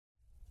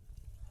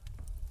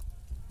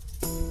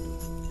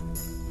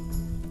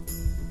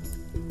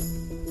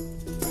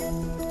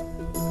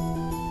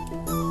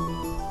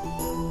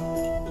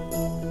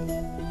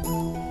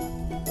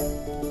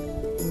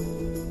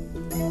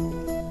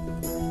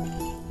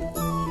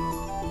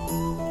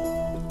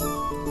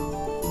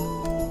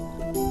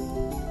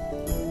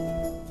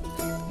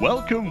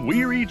Welcome,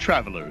 weary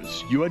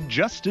travelers. You are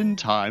just in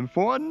time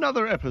for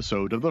another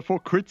episode of the For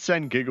Crits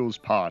and Giggles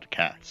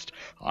podcast.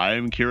 I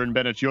am Kieran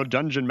Bennett, your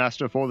dungeon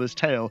master for this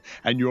tale,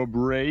 and your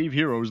brave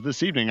heroes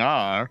this evening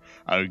are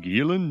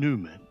Gillian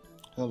Newman.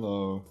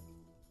 Hello.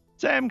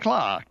 Sam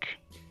Clark.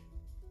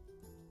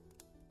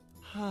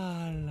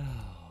 Hello.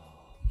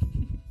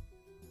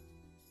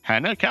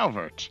 Hannah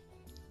Calvert.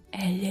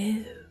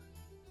 Hello.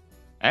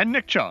 And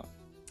Nick Chong.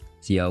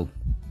 Yo.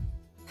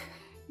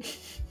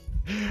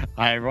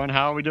 Hi everyone,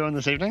 how are we doing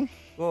this evening?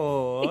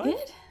 Oh, Good?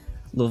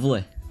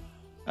 Lovely.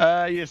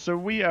 So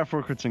we are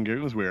For Crits and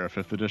Giggles. We're a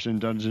 5th edition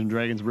Dungeons &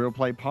 Dragons real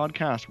play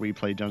podcast. We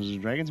play Dungeons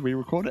 & Dragons, we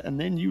record it, and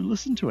then you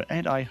listen to it.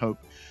 And I hope,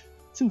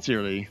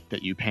 sincerely,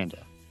 that you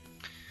panda.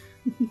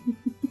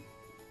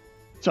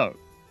 So,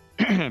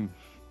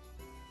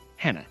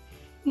 Hannah.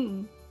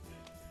 I'm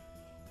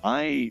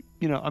too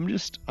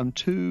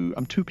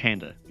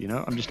panda, you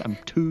know?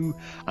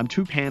 I'm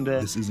too panda.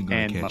 This isn't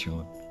going to catch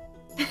on.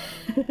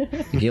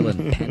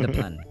 Gillen, panda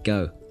pun,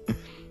 go.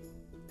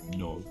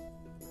 No.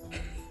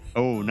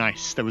 Oh,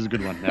 nice. That was a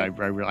good one. I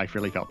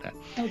really felt that.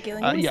 Oh,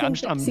 Gillian, Yeah, I'm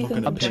I'm too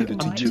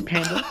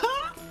panda.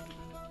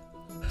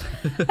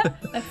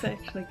 That's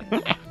actually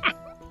good.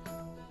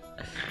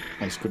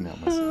 I just couldn't help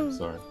myself,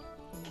 sorry.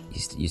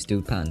 You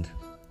still panned.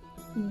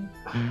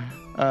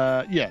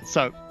 Yeah,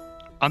 so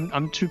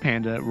I'm too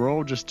panda. We're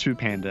all just too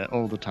panda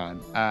all the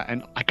time.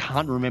 And I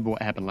can't remember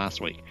what happened last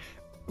week.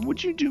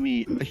 Would you do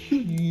me a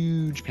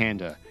huge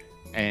panda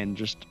and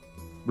just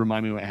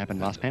remind me what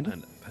happened last panda?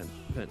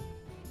 Panda.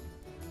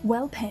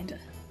 Well, Panda.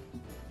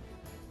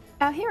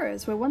 Our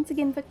heroes were once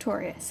again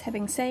victorious,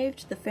 having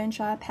saved the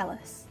Fernshire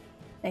Palace.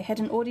 They had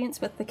an audience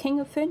with the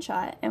King of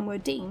Fernshire and were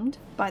deemed,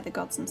 by the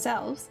gods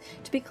themselves,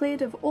 to be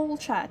cleared of all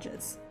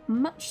charges,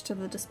 much to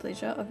the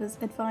displeasure of his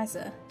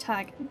advisor,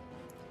 Targan.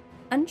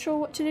 Unsure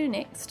what to do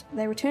next,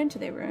 they returned to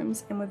their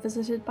rooms and were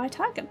visited by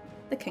Targan,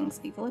 the king's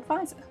evil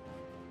advisor.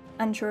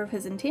 Unsure of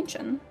his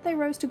intention, they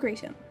rose to greet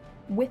him,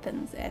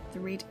 weapons at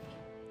the ready.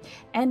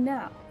 And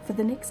now, for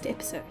the next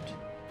episode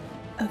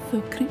of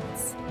For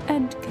Crits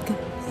and Giggles.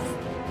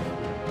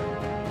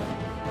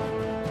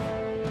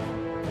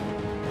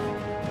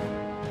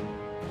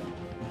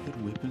 We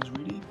had weapons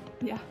ready?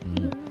 Yeah.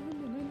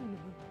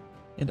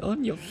 And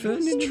on your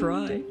first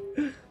try.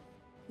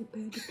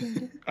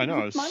 I know,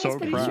 I was Mine was so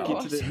pretty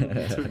proud. short.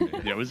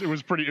 Yeah, it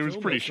was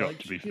pretty short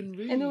to be fair.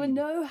 And there were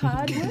no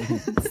hard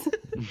words.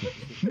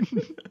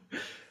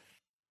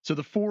 So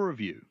the four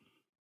of you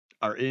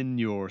are in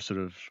your sort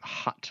of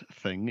hut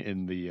thing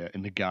in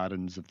the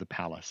gardens of the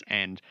palace,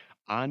 and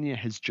Anya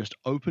has just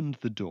opened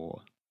the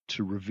door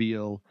to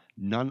reveal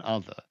none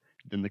other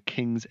than the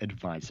king's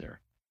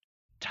advisor,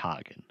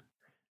 Targan.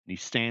 And he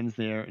stands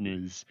there in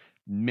his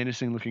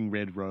menacing-looking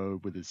red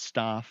robe with his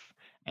staff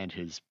and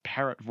his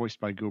parrot voiced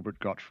by Gilbert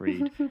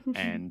Gottfried,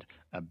 and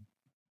a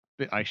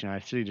bit. Actually, I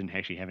said he didn't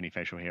actually have any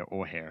facial hair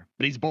or hair,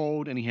 but he's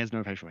bald and he has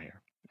no facial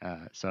hair.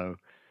 So.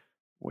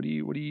 What are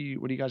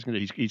you guys gonna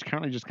do? He's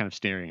currently just kind of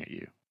staring at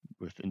you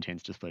with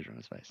intense displeasure on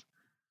his face.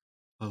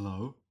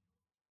 Hello?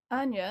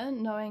 Anya,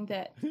 knowing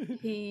that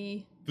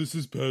he... This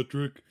is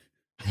Patrick.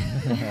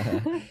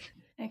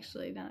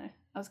 Actually, no.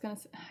 I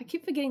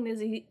keep forgetting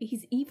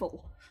he's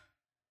evil.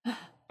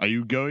 Are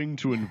you going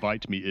to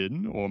invite me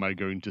in, or am I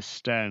going to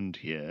stand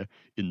here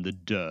in the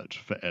dirt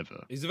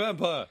forever? He's a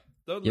vampire.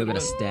 Don't You're let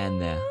going to him.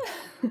 stand there.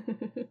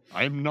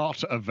 I'm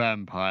not a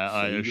vampire, So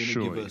I you're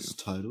assure gonna you. give us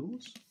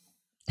titles?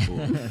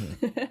 Or...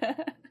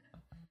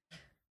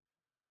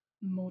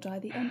 Mordai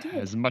the Undead.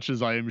 As much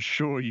as I am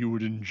sure you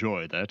would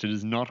enjoy that, it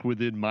is not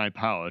within my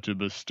power to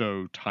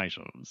bestow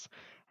titles.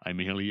 I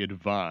merely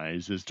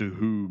advise as to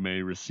who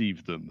may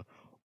receive them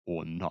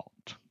or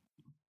not.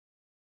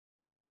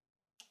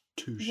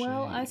 Touche.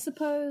 Well, I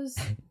suppose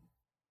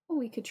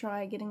we could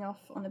try getting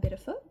off on a better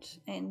foot,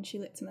 and she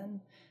lets him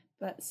in,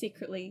 but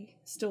secretly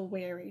still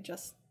wary,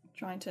 just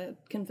trying to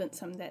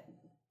convince him that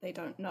they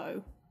don't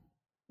know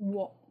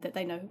that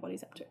they know what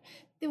he's up to.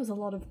 There was a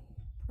lot of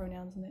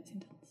pronouns in that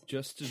sentence.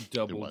 Just to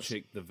double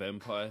check the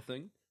vampire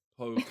thing,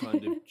 Poe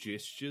kind of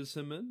gestures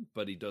him in,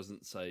 but he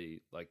doesn't say,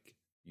 like,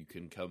 you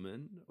can come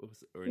in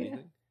or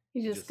anything.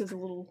 He just gives a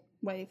little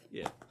wave.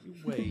 Yeah,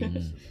 he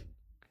waves.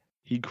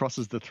 He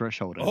crosses the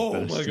threshold. and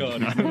Oh bursts my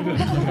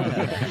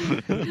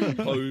into- god.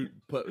 Poe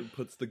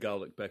puts the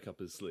garlic back up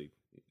his sleeve.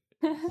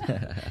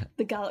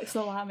 The garlic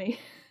salami.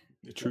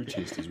 The true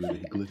test is whether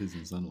he glitters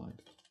in sunlight.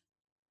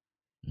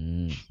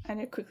 Mm.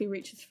 And it quickly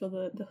reaches for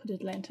the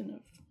hooded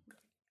lantern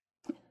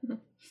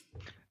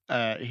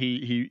of...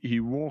 He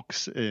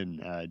walks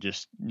in,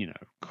 just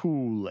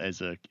cool as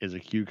a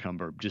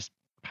cucumber, just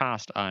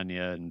past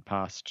Anya and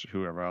past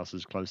whoever else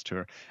is close to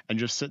her, and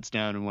just sits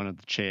down in one of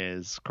the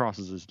chairs,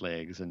 crosses his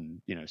legs,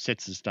 and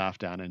sets his staff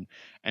down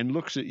and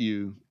looks at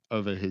you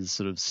over his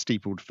sort of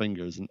steepled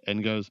fingers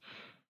and goes,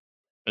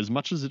 "As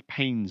much as it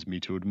pains me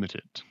to admit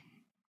it,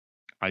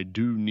 I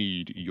do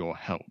need your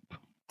help."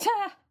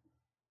 Ta!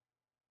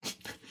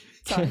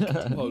 Sorry.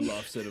 Poe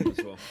laughs at him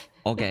as well.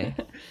 Okay.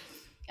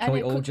 And Can we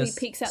it all quickly just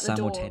peeks out the door,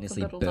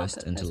 simultaneously little burst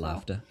Muppet into as well.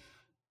 laughter?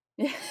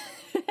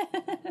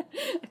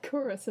 A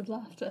chorus of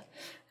laughter.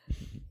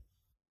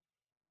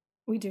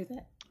 We do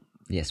that.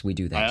 Yes, we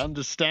do I that.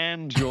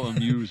 understand your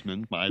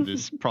amusement by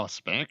this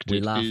prospect. We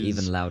It laugh is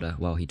even louder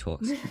while he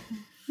talks.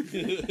 Just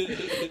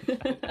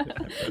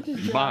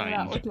drown it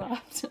out with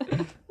laughter.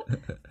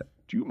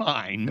 Do you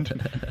mind?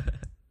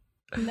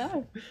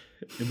 No.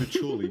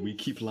 Immaturely, we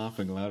keep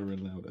laughing louder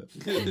and louder.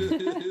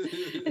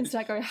 It's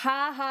like going,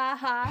 ha, ha,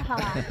 ha,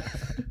 ha.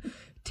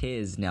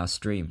 Tears now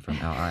stream from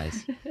our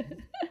eyes.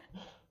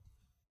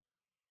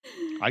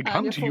 I come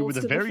Anya to you with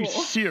a falls to the very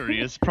floor.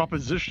 serious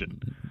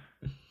proposition.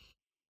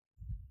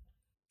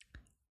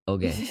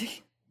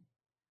 Okay.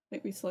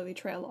 Like we slowly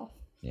trail off.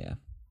 Yeah.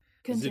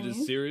 Is it Continue.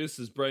 as serious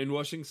as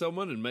brainwashing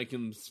someone and make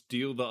him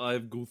steal the Eye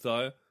of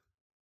Gulthaya?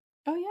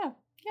 Oh, yeah.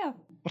 Yeah.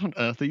 What on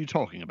earth are you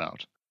talking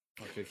about?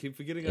 Fuck, I keep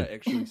forgetting I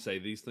actually say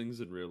these things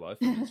in real life,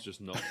 and it's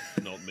just not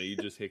me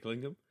just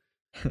heckling him.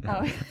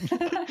 Oh.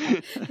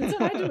 That's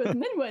what I do with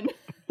Minwin.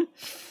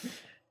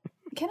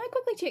 Can I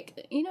quickly check?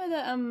 You know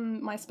the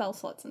my spell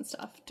slots and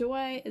stuff.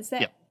 Is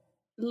that Yep.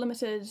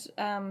 limited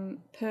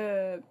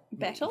per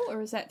battle,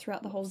 or is that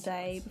throughout the whole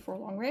day before a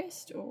long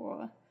rest?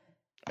 Or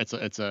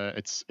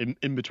It's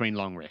in between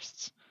long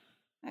rests.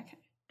 okay,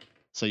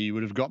 So you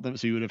would have got them.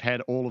 So you would have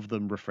had all of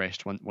them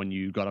refreshed when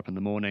you got up in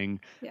the morning.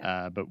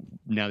 Yeah. But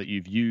now that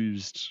you've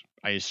used,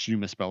 I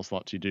assume, a spell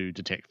slot to do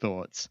detect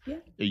thoughts, Yeah.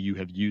 you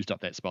have used up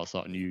that spell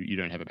slot and you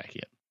don't have it back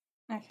yet.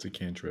 It's a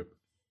cantrip.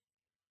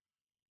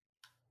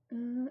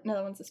 no,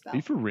 that one's a spell. Are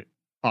you for real?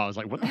 Oh, I was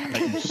like, what? Are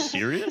you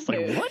serious? Like,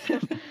 No. what?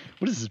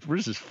 What is this? What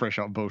is this fresh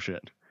out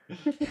bullshit?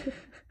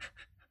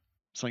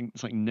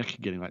 It's like Nick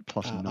getting like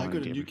plus 9. I got a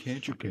to new every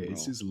cantrip fucking here. It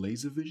roll. says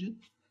laser vision.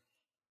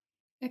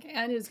 Okay,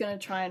 Anya's going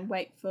to try and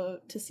wait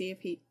to see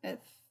if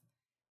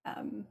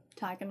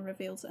Targan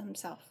reveals it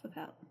himself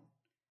without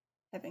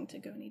having to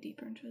go any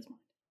deeper into his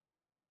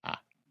mind.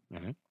 All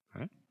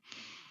right.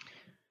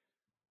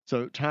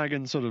 So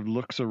Targan sort of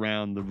looks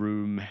around the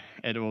room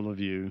at all of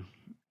you,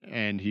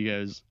 and he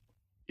goes,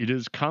 "It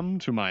has come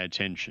to my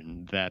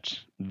attention that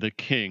the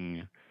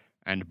king,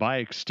 and by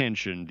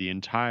extension the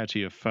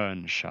entirety of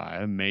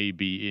Fernshire, may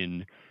be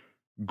in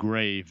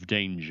grave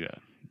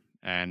danger,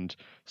 and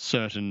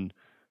certain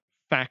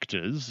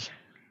factors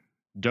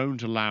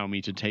don't allow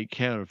me to take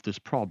care of this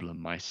problem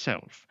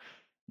myself,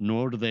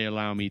 nor do they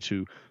allow me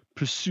to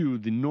pursue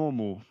the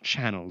normal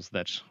channels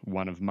that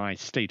one of my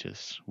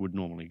status would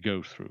normally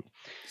go through.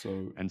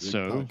 So And the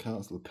so-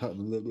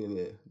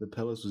 the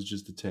palace was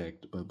just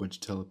attacked by a bunch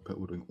of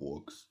teleporting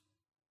orcs,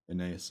 and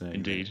they are saying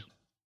Indeed. that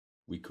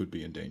we could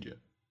be in danger.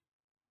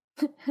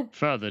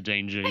 Further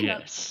danger, Hang on.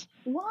 yes.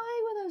 Why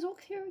were those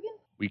orcs here again?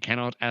 We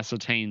cannot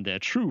ascertain their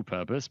true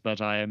purpose,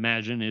 but I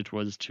imagine it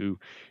was to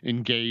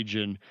engage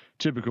in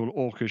typical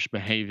orcish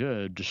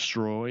behavior,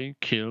 destroy,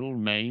 kill,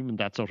 maim, and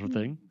that sort of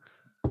thing.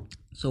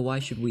 So why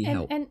should we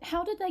help? And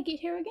how did they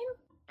get here again?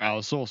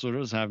 Our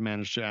sorcerers have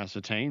managed to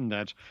ascertain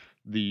that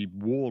the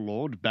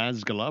warlord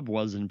Basgalub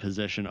was in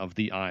possession of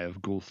the Eye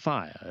of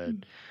Gulthaya, a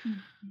And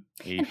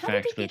how did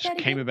fact he get that that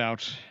came again?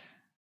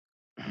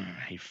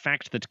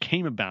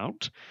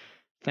 about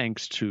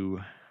thanks to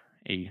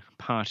a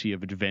party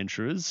of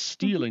adventurers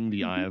stealing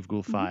the Eye of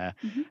Gulthaya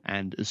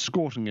and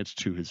escorting it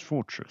to his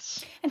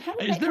fortress. And how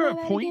did Is that there come a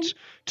about point again?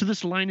 to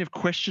this line of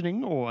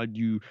questioning, or are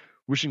you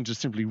wishing to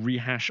simply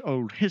rehash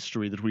old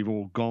history that we've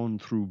all gone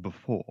through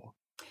before?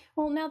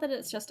 Well, now that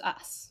it's just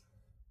us,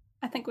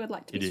 I think we'd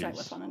like to be It straight is.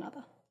 with one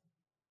another.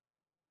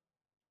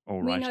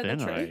 All We right know the then,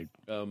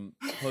 truth.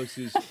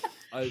 Posties,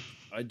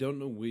 I don't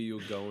know where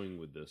you're going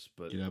with this,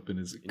 but Get up in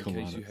his in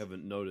case you Kiwanis.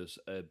 haven't noticed,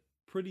 a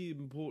pretty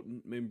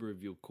important member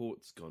of your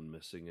court's gone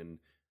missing, and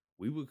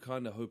we were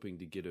kind of hoping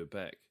to get her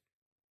back.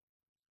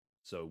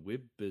 So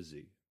we're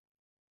busy.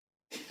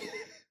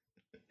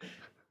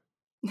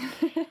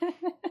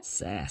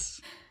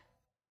 Sass.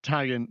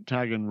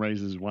 Targan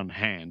raises one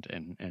hand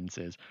and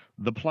says,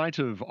 "The plight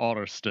of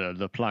Orster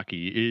the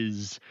Plucky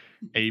is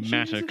a She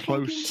matter has a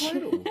close."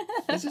 fucking title.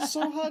 Is it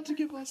so hard to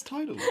give us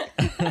titles?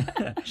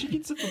 She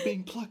gets it for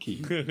being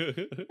plucky.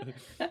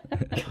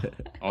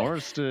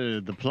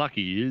 Orster the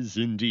Plucky is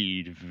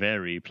indeed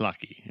very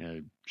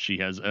plucky. She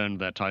has earned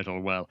that title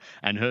well,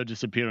 and her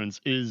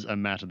disappearance is a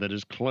matter that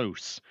is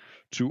close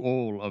to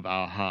all of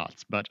our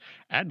hearts. But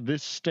at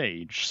this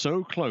stage,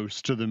 so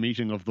close to the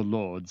meeting of the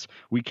Lords,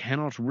 we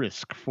cannot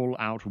risk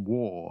full-out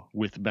war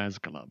with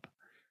Basgalub.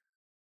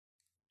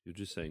 You're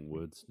just saying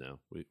words now.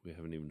 We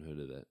haven't even heard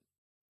of that.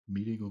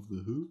 Meeting of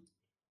the who?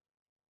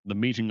 The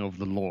meeting of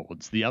the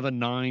Lords. The other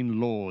 9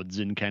 Lords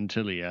in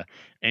Cantilia,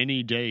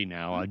 any day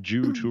now, are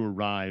due to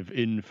arrive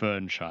in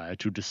Fernshire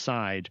to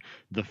decide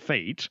the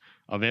fate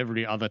of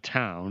every other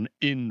town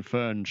in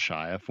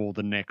Fernshire for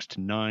the next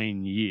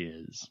 9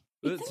 years.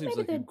 Well, You that think seems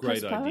maybe like a they'd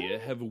great postpone idea.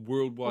 Have a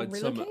worldwide or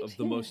summit relocate? of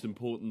the Yeah. most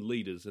important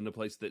leaders in a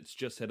place that's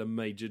just had a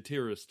major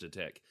terrorist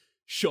attack.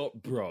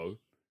 Shot, bro.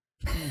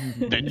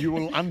 Then you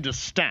will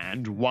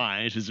understand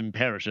why it is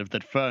imperative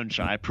that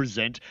Fernshire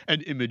present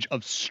an image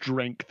of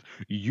strength,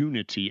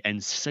 unity,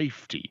 and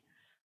safety.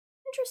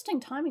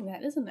 Interesting timing,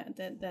 that isn't it?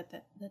 That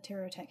the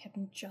terror attack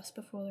happened just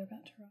before they're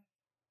about to arrive.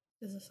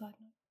 As a side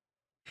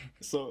note.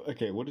 So,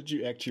 okay, what did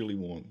you actually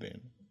want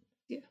then?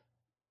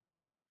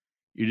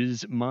 It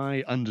is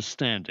my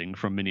understanding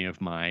from many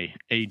of my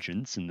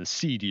agents in the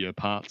seedier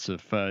parts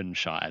of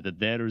Fernshire that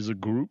there is a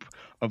group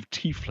of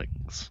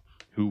tieflings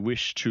who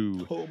wish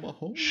to,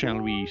 shall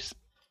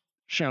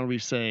we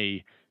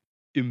say,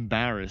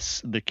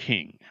 embarrass the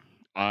king.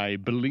 I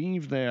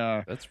believe they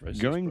are That's racist,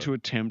 going bro. to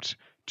attempt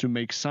to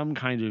make some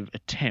kind of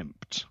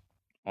attempt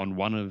on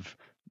one of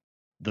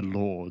the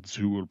lords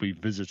who will be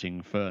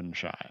visiting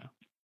Fernshire.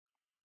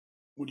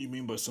 What do you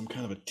mean by some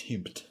kind of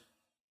attempt?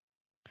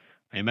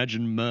 I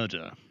imagine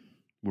murder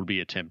will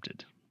be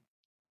attempted,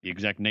 the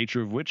exact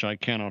nature of which I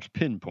cannot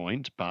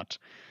pinpoint, but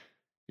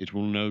it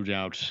will no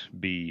doubt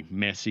be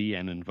messy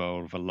and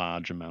involve a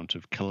large amount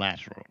of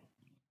collateral.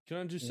 Can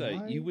I just say,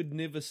 Why? you would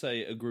never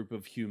say a group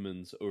of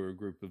humans or a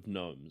group of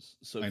gnomes.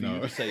 So I for you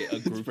know. to say a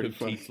It's group pretty of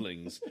funny.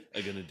 tieflings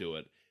are going to do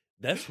it,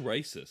 that's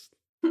racist.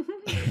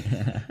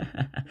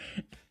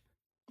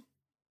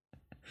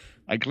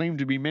 I claim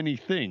to be many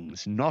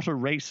things. Not a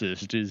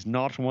racist is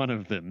not one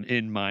of them,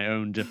 in my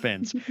own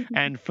defense.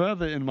 And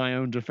further in my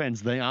own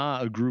defense, they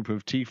are a group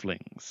of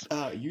tieflings.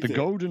 You The think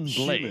Golden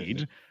human.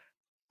 Blade,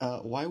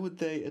 Why would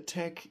they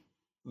attack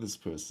this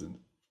person?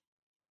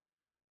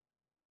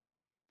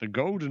 the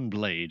Golden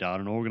Blade are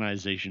an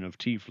organization of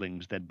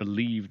tieflings that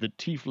believe that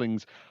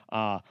tieflings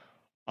are,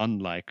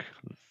 unlike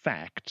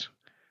fact,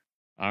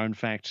 are in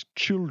fact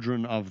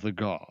children of the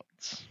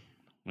gods.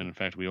 When in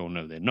fact we all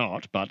know they're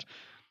not, but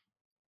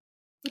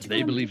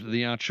they believe that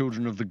they are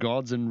children of the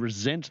gods and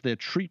resent their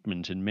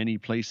treatment in many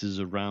places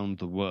around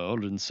the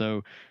world, and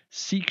so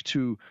seek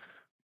to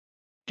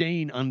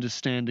gain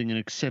understanding and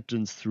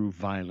acceptance through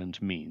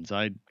violent means.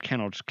 I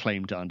cannot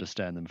claim to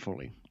understand them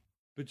fully.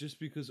 But just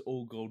because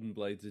all golden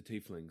blades are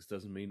tieflings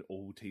doesn't mean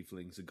all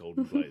tieflings are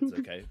golden blades,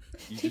 okay?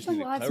 You just People need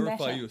to lives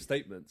clarify matter. your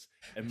statements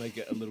and make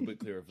it a little bit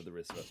clearer for the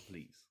rest of us,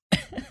 please.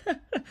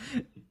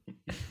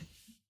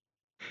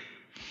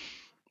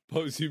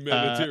 Post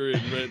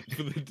humanitarian rant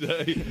for the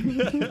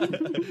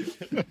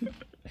day.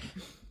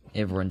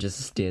 Everyone just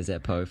stares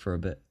at Poe for a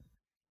bit.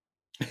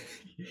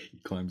 He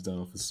climbs down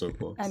off his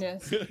soapbox. I know.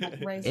 It's like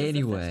racist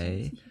Anyway,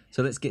 assistance.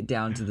 so let's get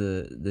down to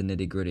the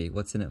nitty gritty.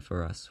 What's in it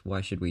for us?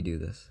 Why should we do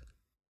this?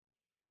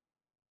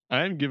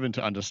 I am given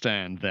to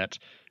understand that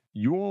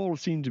you all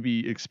seem to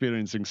be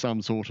experiencing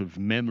some sort of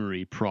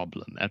memory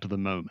problem at the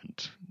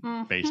moment,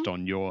 based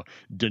on your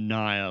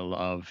denial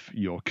of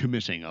your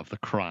committing of the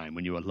crime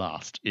when you were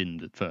last in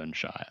the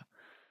Fernshire.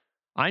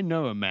 I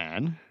know a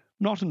man,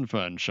 not in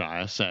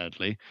Fernshire,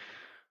 sadly.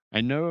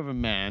 I know of a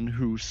man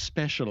who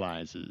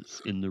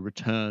specializes in the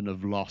return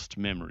of lost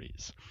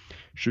memories.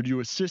 Should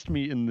you assist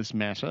me in this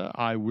matter,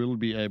 I will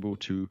be able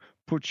to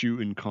put you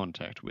in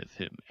contact with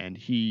him, and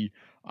he,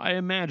 I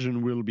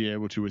imagine, will be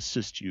able to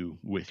assist you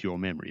with your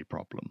memory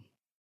problem.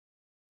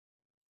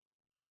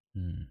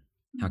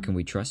 How can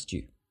we trust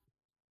you?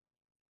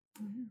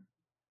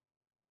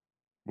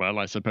 Well,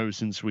 I suppose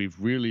since we've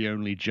really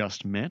only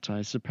just met,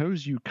 I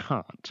suppose you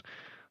can't.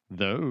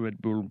 Though it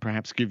will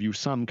perhaps give you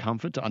some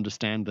comfort to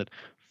understand that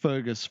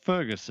Fergus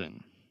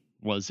Ferguson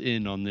was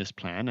in on this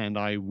plan, and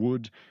I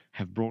would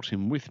have brought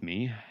him with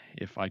me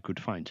if I could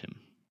find him.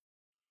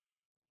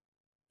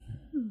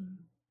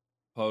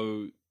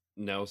 Poe,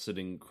 now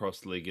sitting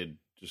cross-legged,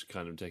 just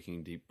kind of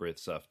taking deep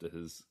breaths after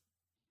his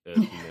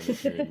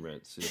humanitarian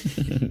rant, says,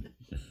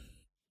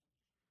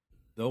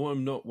 though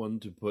I'm not one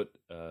to put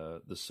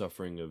the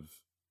suffering of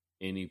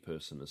any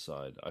person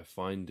aside, I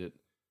find it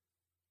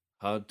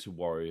hard to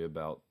worry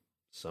about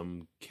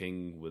some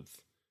king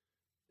with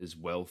his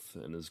wealth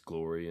and his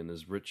glory and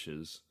his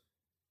riches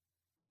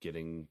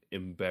getting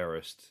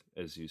embarrassed,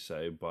 as you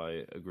say,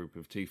 by a group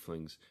of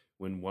tieflings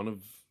when one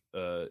of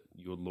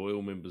your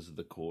loyal members of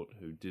the court,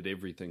 who did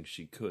everything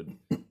she could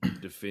to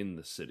defend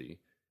the city,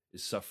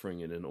 is suffering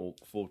in an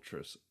orc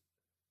fortress.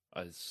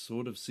 I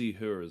sort of see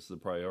her as the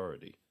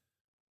priority.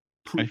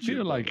 I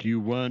feel like you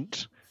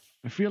weren't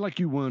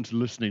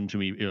listening to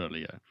me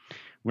earlier.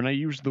 When I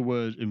used the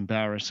word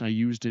embarrass, I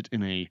used it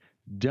in a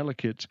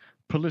delicate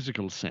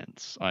political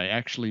sense. I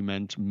actually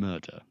meant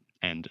murder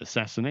and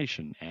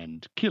assassination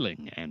and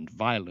killing and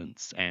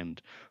violence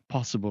and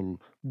possible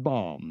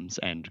bombs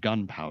and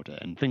gunpowder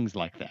and things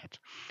like that.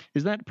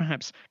 Is that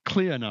perhaps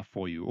clear enough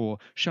for you, or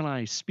shall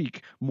I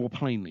speak more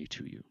plainly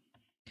to you?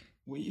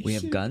 We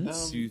have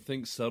guns? Do you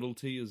think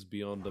subtlety is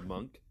beyond a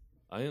monk?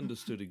 I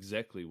understood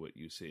exactly what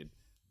you said,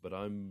 but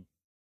I'm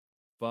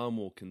far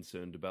more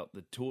concerned about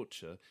the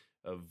torture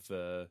of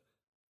a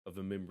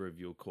member of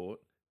your court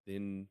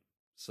than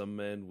some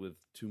man with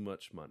too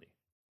much money.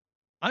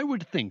 I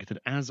would think that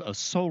as a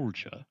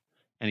soldier,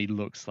 and he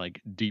looks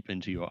like deep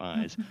into your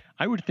eyes,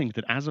 I would think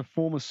that as a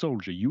former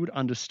soldier, you would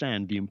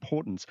understand the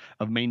importance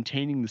of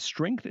maintaining the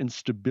strength and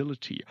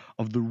stability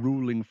of the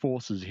ruling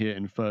forces here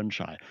in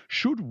Fernshire.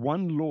 Should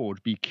one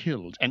lord be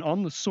killed, and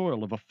on the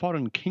soil of a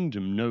foreign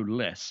kingdom no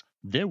less,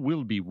 there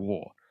will be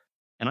war.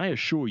 And I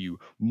assure you,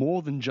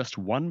 more than just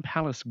one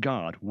palace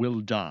guard will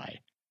die.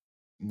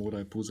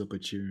 Mordai pulls up a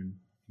chair and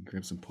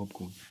grabs some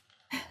popcorn.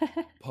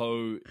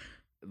 Poe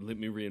let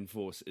me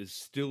reinforce, is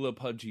still a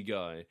pudgy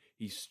guy.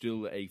 He's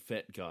still a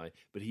fat guy,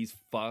 but he's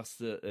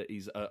faster.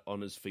 He's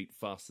on his feet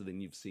faster than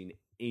you've seen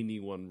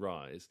anyone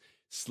rise.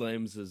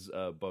 Slams his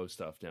bow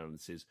staff down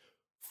and says,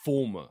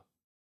 "Former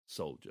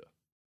soldier."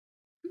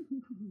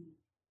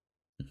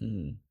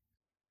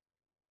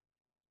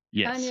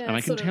 Yes, Anya and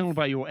I can sort tell of-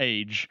 by your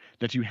age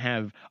that you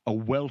have a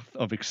wealth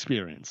of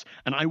experience.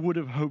 And I would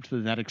have hoped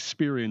that that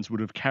experience would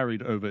have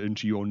carried over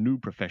into your new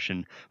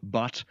profession,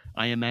 but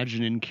I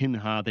imagine in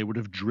Kinhar they would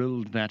have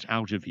drilled that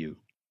out of you.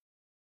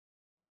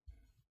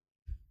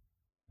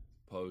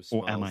 Poe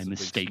Or am smiles I a big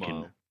mistaken?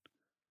 smile.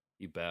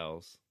 He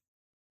bows,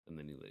 and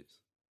then he leaves.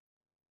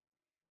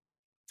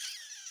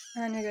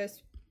 Anya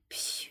goes,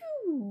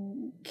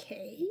 "Phew,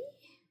 okay,"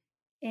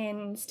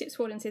 and steps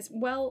forward and says,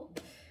 "Well,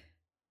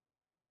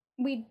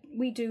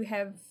 we do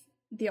have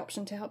the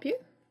option to help you.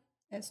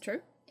 That's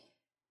true.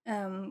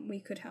 We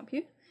could help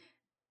you.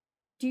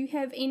 Do you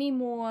have any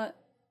more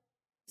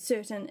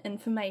certain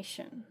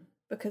information?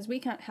 Because we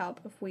can't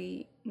help if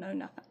we know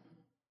nothing."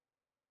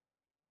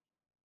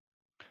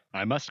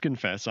 I must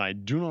confess, I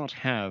do not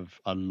have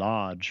a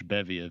large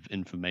bevy of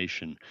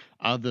information,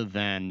 other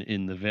than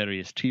in the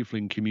various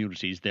tiefling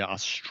communities there are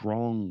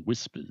strong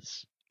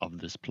whispers of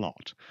this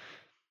plot.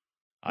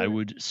 I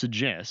would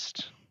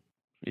suggest,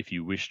 if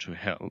you wish to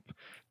help,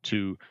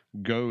 to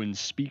go and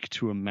speak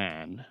to a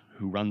man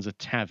who runs a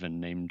tavern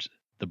named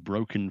the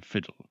Broken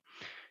Fiddle.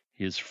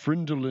 He is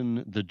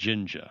Frindolin the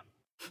Ginger,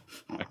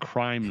 a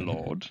crime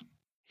lord.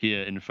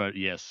 Here in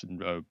yes,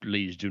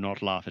 please do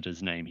not laugh at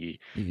his name. He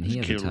Even has he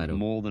has a killed title.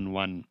 more than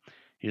one.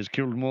 He has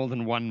killed more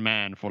than one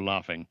man for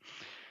laughing.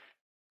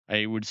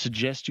 I would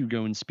suggest you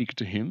go and speak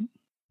to him.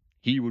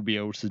 He would be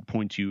able to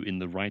point you in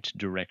the right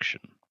direction,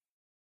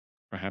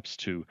 perhaps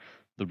to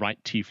the right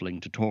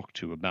tiefling to talk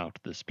to about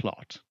this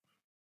plot.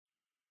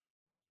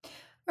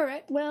 All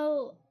right.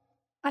 Well,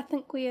 I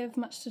think we have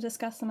much to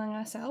discuss among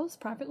ourselves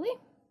privately.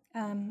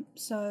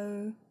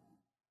 So,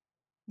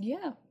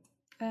 yeah.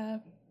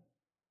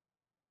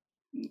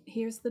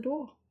 Here's the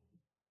door.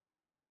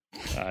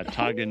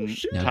 Targan,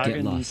 Now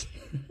get lost.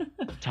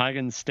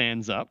 Targan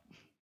stands up,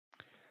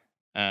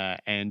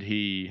 and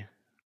he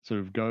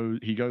sort of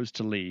goes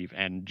to leave,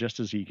 and just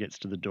as he gets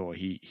to the door,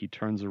 he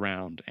turns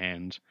around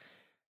and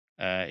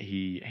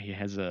he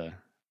has a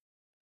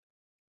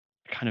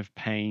kind of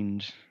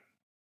pained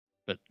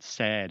but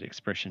sad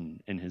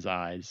expression in his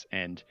eyes,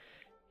 and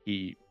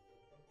he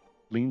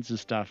leans his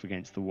staff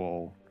against the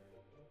wall,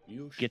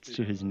 gets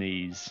to his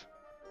knees,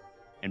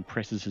 and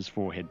presses his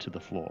forehead to the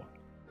floor.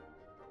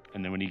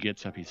 And then when he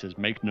gets up, he says,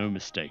 "Make no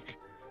mistake.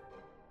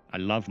 I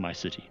love my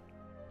city.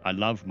 I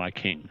love my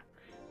king.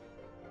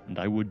 And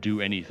I would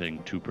do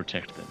anything to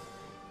protect them.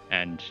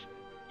 And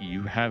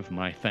you have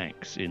my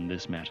thanks in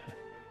this matter."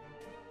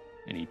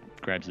 And he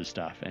grabs his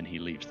staff and he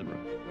leaves the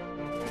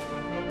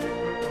room.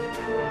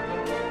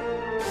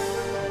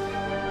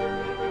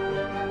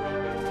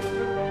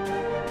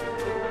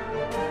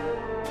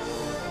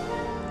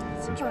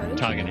 Seems Oh, pretty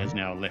Targan chill. has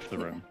now left the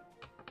room.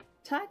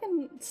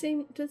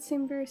 Targan did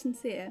seem very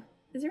sincere.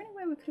 Is there any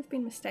way we could have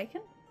been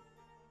mistaken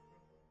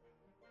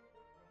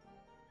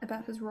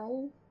about his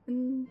role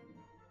in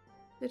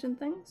certain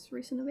things,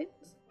 recent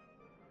events?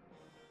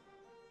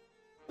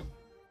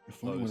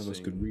 If only one of us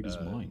could read his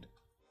mind.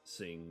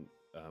 Seeing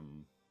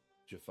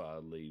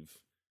Jafar leave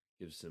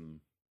gives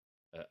him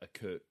a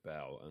curt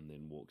bow and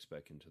then walks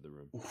back into the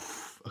room.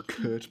 Oof, a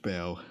curt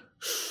bow.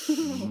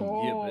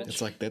 Oh, but-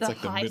 It's like that's the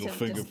like the height middle of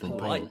finger from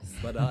discourse. Poe.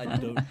 But I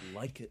don't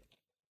like it.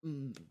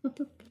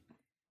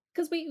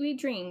 Because we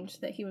dreamed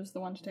that he was the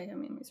one to take our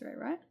memories away,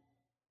 right?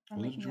 I'm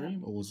Was it a making that up.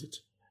 dream or was it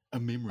a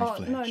memory Oh,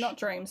 flash? no, not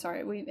dream,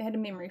 sorry. We had a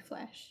memory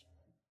flash.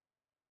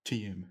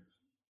 TM.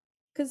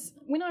 Because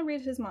when I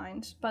read his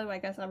mind, by the way,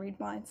 guys, I read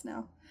minds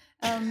now.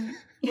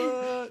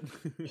 What?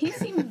 He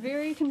seemed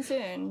very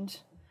concerned,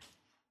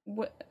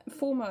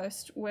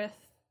 foremost, with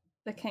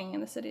the king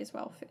and the city's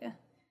welfare.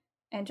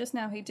 And just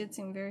now he did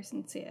seem very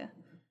sincere.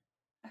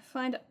 I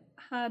find it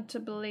hard to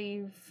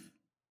believe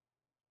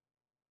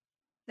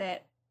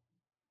that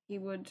he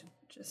would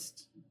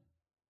just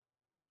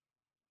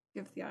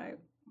give the eye,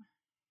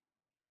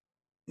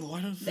 No,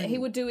 I don't think that he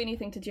would do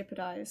anything to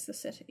jeopardize the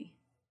city.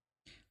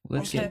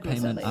 Let's on get purpose,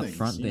 payment at up least.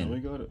 front You know,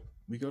 then.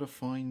 we gotta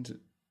find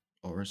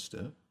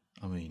Orister.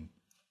 I mean,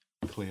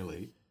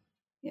 clearly.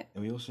 Yeah.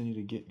 And we also need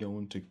to get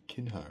going to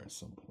Kinhar at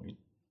some point.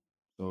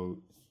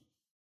 So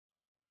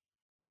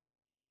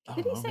I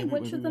Did don't he know, say maybe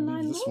which we of the leave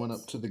 9 this one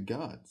lords? up to the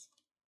guards.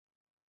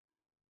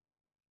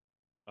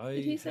 I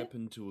Did he say-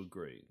 happen to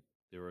agree.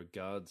 There are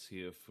guards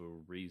here for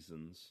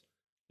reasons.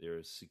 There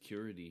is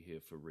security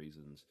here for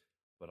reasons.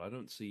 But I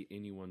don't see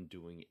anyone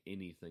doing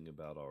anything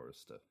about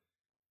Orister.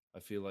 I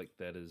feel like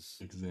that is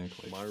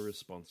Exactly. my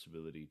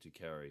responsibility to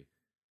carry.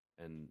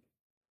 And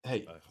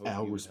Hey, I hope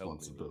our you would help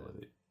me with that.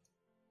 responsibility.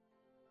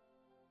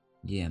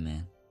 Yeah,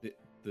 man.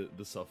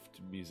 the soft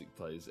music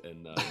plays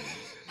and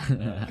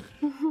Yeah.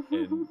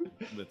 and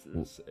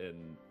Mithras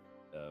and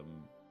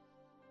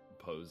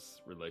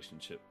Poe's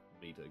relationship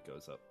meter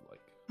goes up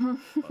like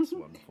plus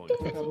 1 point.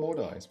 I got more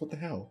dice. What the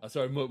hell?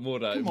 Sorry,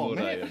 Mordai Come on,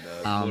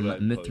 and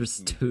man. Mithras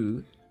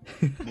 2.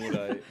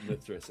 Mordai,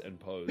 Mithras, and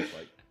Pose,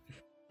 like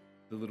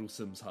the little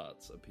Sims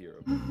hearts appear.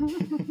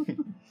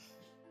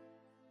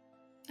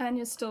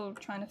 Anya's still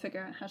trying to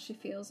figure out how she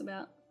feels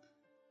about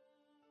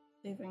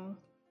leaving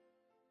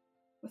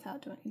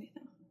without doing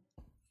anything.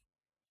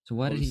 So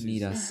why did he Pose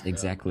need says, us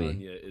exactly?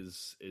 Anya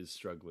is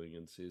struggling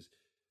and says,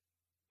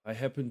 I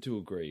happen to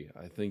agree.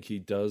 I think he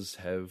does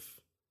have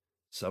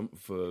some,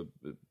 for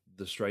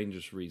the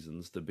strangest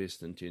reasons, the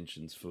best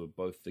intentions for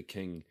both the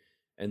king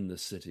and the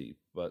city,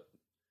 but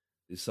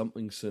there's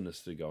something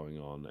sinister going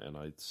on, and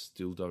I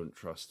still don't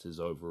trust his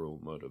overall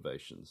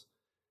motivations.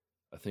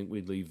 I think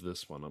we leave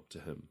this one up to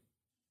him.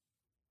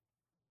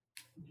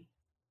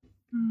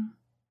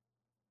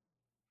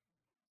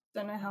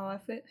 Don't know how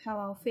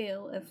I'll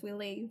feel if we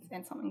leave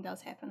and something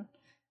does happen.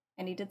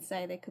 And he did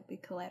say there could be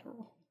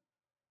collateral.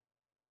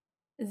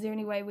 Is there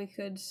any way we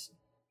could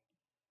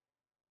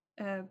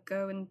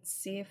go and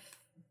see if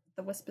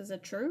the whispers are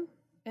true,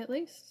 at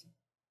least?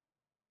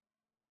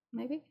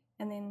 Maybe?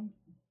 And then...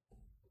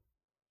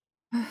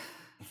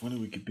 If only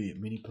we could be at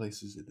many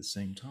places at the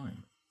same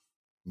time.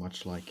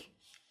 Much like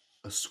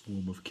a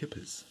swarm of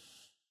kippers.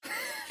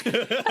 We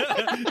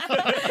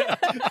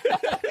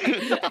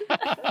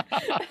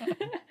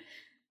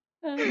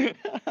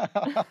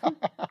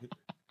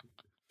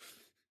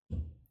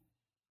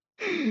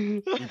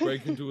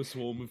break into a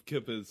swarm of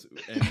kippers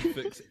and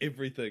fix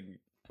everything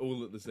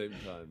all at the same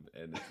time.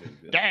 And it's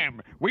like that.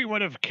 Damn, we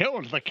would have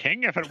killed the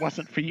king if it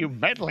wasn't for you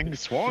meddling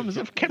swarms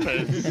of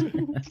kippers.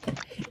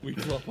 We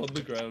flop on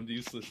the ground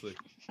uselessly.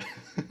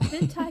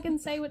 Did Tigan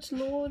say which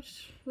lord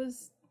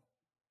was...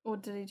 Or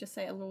did he just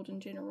say a lord in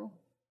general?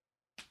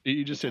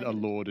 You just said a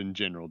lord in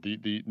general.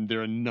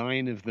 There are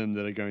 9 of them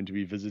that are going to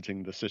be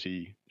visiting the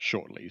city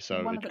shortly,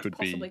 so One it of it could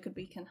possibly be... could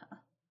be Kinha.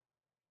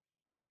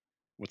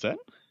 What's that?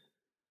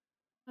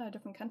 A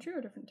different country or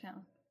a different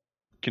town?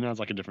 Kinar's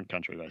like a different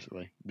country,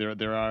 basically.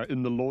 There are,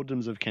 in the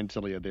lorddoms of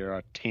Cantilia, there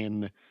are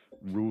 10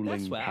 ruling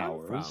That's where I'm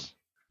powers.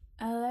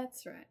 Oh,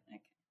 that's right.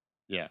 Okay.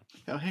 Yeah.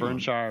 Now, hang on.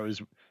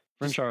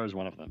 Fernshire is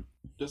one of them.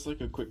 Just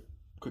like a quick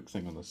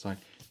thing on the side.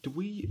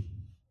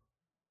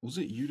 Was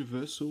it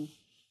universal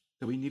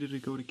that we needed to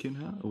go to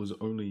Kinha, or was it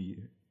only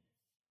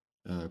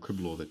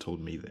Cribblor that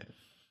told me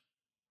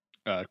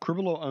that?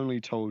 Cribblor only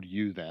told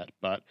you that,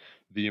 but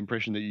the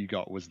impression that you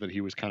got was that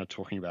he was kind of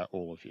talking about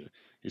all of you.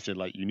 He said,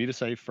 like, you need to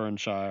save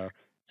Fernshire,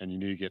 and you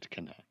need to get to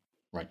Kinha.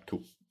 Right,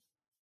 cool.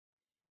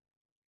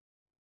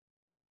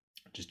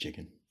 Just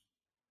checking.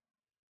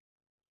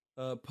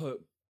 Poe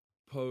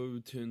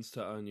turns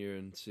to Anya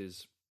and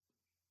says,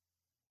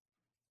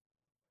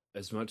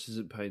 as much as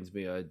it pains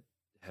me, I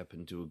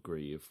happen to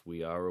agree. If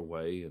we are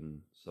away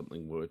and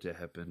something were to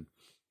happen,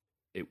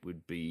 it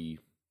would be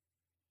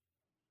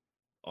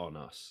on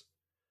us.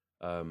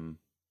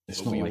 It's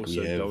But not we like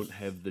also we have... don't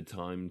have the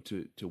time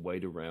to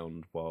wait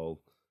around while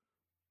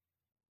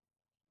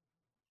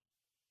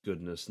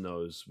goodness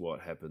knows what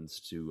happens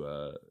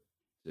to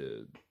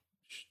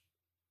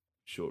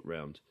Short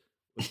Round.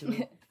 What's her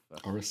name?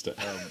 Orista.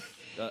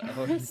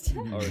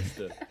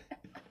 Orista.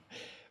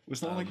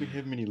 It's not like we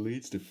have many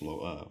leads to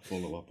follow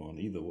up on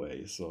either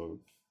way, so...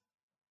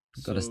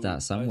 Got to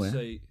start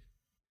somewhere.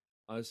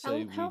 I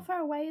say How far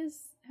away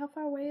is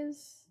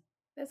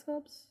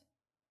Bascob's?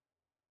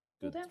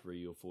 good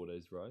 3 or 4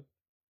 days ride.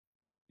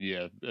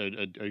 Yeah,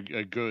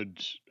 a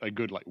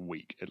good like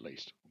week at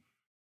least.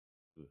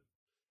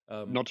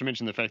 Not to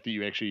mention the fact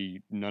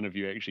that none of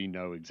you actually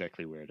know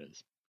exactly where it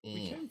is.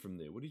 We came from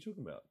there. What are you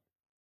talking about?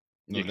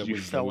 No, Yeah, 'cause you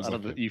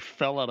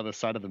fell out of the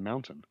side of the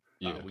mountain.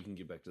 Yeah. We can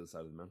get back to the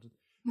side of the mountain.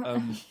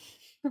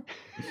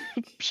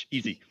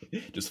 Easy.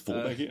 Just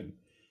fall back in.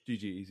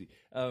 GG, easy.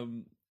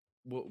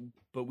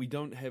 But we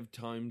don't have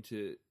time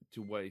to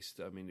waste.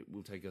 I mean, it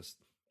will take us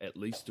at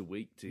least a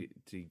week to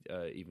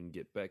even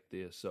get back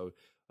there. So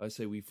I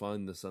say we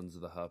find the Sons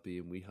of the Harpy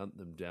and we hunt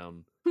them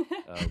down in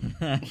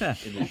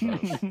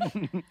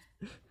advance.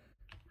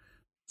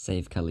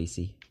 Save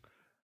Khaleesi.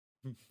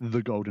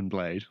 The Golden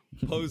Blade.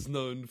 Poe's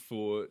known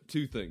for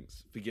 2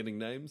 things: forgetting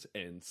names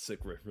and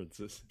sick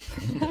references.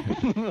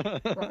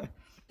 Right.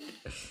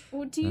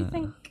 Well, do you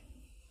think...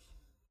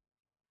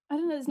 I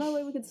don't know, there's no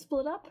way we could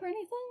split up or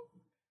anything?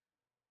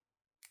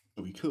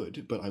 We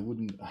could, but I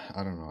wouldn't...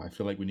 I don't know. I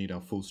feel like we need our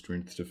full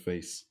strength to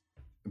face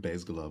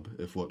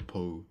Bazglub if what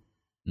Poe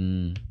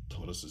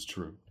told us is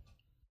true.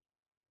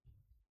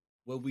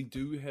 Well, we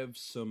do have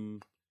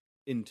some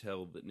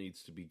intel that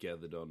needs to be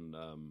gathered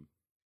on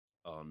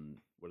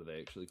what are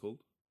they actually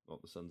called?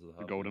 Not the Sons of the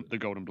Harpy. The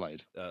Golden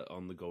Blade.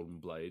 On the Golden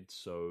Blade.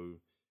 So,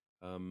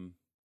 and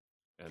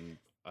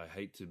I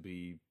hate to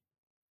be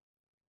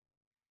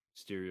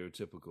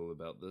stereotypical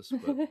about this,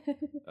 but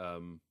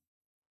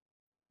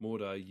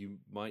Mordai, you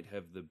might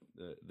have the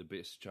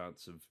best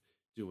chance of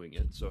doing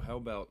it. So how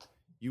about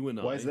you and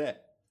I? Why is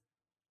that?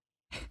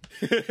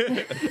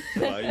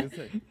 Why you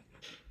think?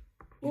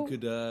 You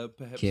could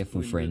perhaps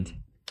Careful, friend.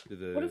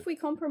 What if we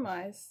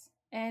compromise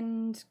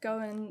and go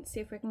and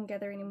see if we can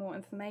gather any more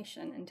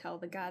information and tell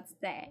the guards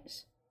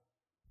that,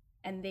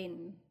 and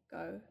then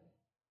go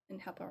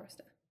and help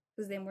Orister.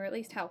 Because then we're at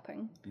least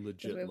helping. 'Cause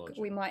Legit logic.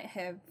 we might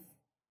have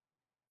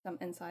some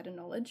insider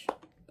knowledge,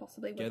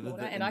 possibly with Gather Morda,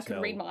 the and I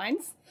could read intel.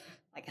 minds.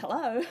 Like,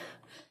 hello.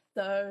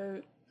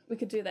 So we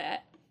could do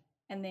that,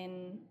 and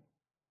then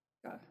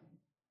go.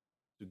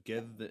 To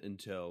gather the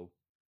intel,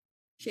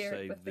 Share it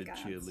save with the the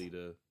guards.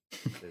 cheerleader,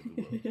 save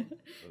the world.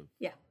 Oh,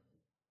 Yeah.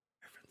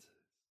 references.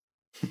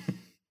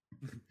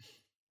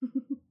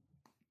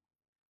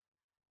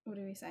 What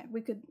do we say?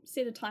 We could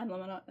set a time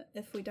limit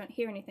if we don't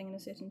hear anything in a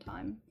certain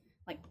time,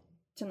 like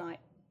tonight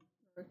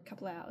for a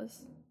couple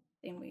hours,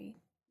 then we.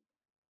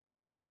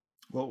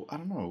 Well, I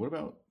don't know. What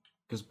about,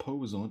 because Poe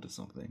was onto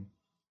something.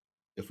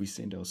 If we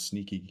send our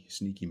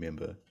sneaky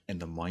member and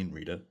the mind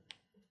reader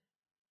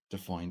to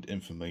find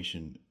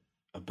information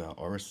about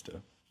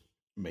Orister,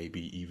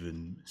 maybe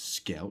even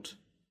scout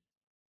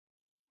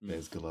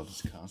There's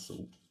Galov's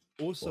castle.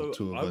 Also, Well,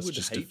 two of I us would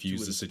just hate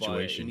diffuse to the inspire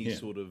situation any here.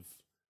 sort of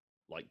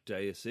like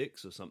Deus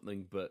Ex or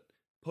something, but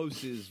Poe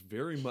says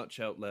very much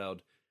out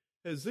loud,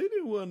 "Has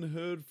anyone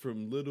heard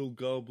from Little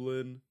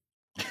Goblin?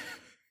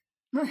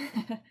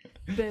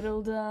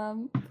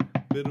 Biddledum.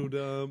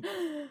 Biddledum?"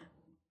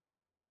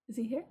 Is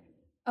he here?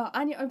 Oh,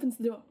 Anya opens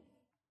the door.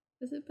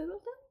 Is it Biddledum?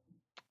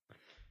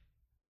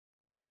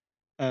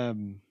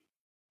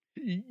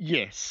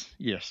 Yes.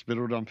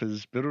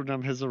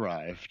 Biddledump has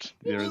arrived.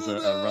 There is a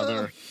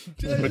rather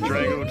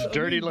bedraggled,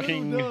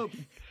 dirty-looking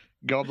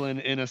goblin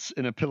in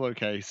a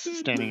pillowcase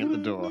standing at the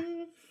door.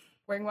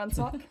 Wearing one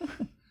sock.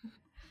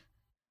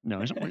 No,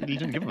 he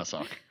didn't give him a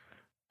sock.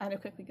 Anya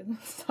quickly gives him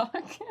a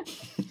sock.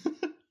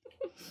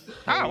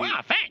 Oh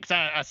wow, thanks.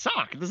 A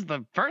sock. This is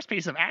the first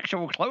piece of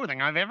actual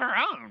clothing I've ever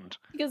owned.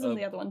 He gives him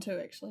the other one too,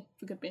 actually,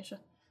 for good measure.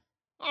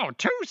 Oh,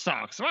 2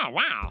 socks. Oh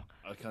wow.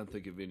 I can't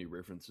think of any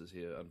references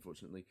here,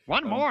 unfortunately.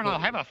 One more and but- I'll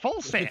have a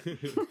full set.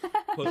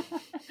 Whoa.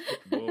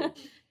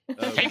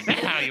 Take that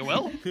how you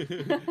will.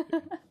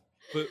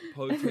 But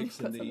Poe takes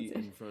a That's knee what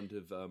it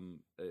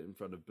in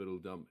front of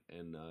Biddledump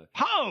and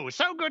Poe,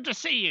 so good to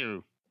see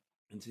you.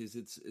 says,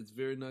 "It's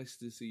very nice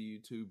to see you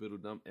too,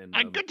 Biddledump."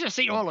 And Good to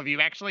see all of you.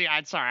 Actually,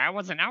 I'm sorry, I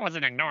wasn't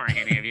ignoring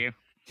any of you.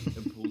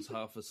 and pulls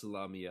half a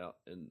salami out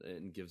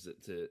and gives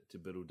it to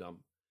Biddledump.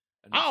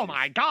 And he Oh says-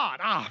 my God!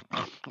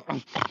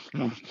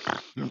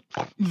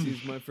 He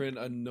says, "My friend,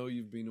 I know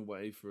you've been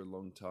away for a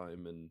long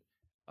time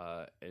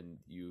and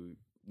you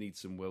need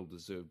some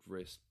well-deserved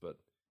rest, but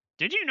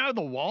Did you know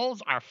the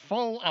walls are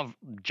full of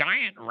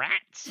giant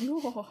rats?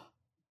 Oh.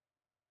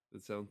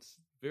 it sounds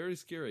very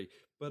scary.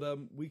 But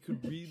we're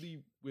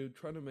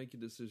trying to make a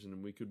decision,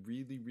 and we could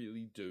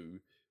really do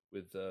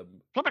with Flip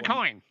a what-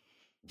 coin.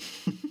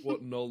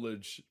 what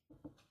knowledge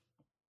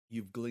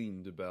you've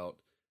gleaned about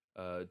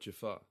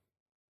Jafar."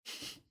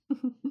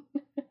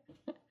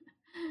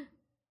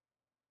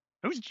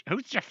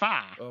 Who's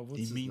Jafar? Oh, what's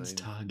He his means name?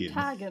 target.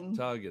 Targan.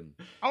 Targan.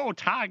 Oh,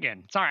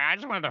 Targan. Sorry, I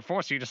just wanted to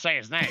force you to say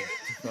his name.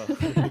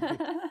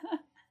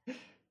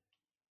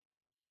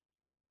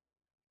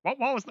 What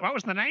was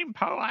the name?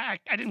 Poe? I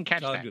didn't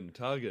catch that.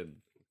 Targan.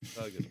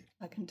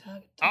 I can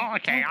target. Oh,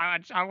 okay.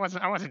 I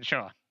wasn't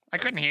sure. I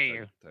couldn't hear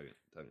you. Targan.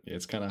 Yeah,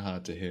 it's kind of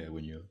hard to hear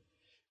when you're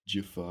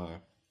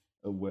Jafar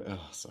away.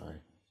 Oh, sorry.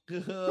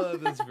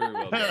 That's very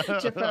well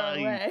done. Jafar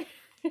away.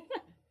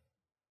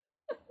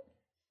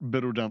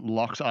 Biddledump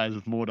locks eyes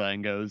with Mordai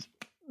and goes,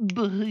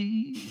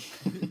 "Bye."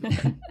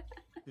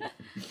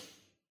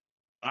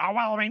 Oh,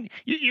 well, I mean,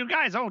 you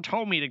guys all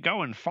told me to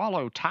go and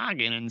follow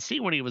Targan and see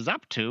what he was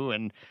up to,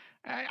 and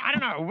I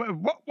don't know,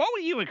 what were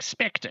you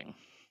expecting?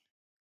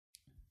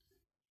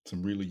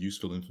 Some really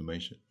useful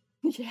information.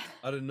 Yeah.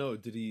 I don't know.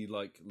 Did he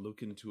like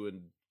look into a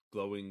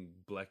glowing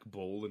black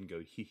ball and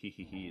go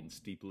he and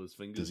steeple his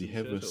fingers? Does he and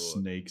have a shit, or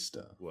snake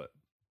staff? What?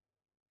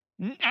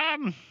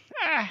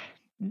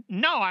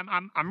 No,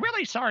 I'm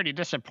really sorry to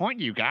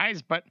disappoint you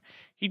guys, but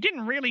he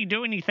didn't really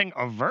do anything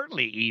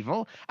overtly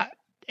evil.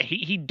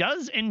 He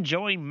does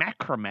enjoy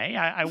macrame.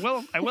 I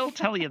will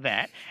tell you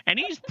that, and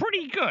he's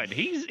pretty good.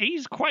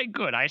 He's quite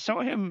good. I saw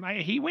him.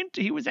 He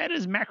was at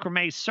his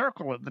macrame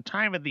circle at the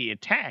time of the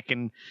attack,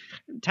 and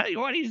tell you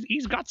what,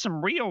 he's got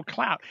some real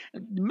clout.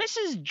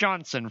 Mrs.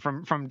 Johnson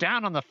from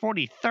down on the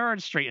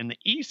 43rd Street in the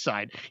East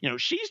Side,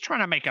 she's trying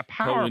to make a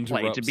power Poe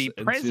play to be interrupts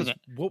and president.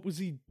 says, what was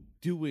he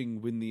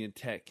doing when the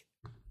attack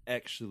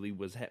actually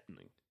was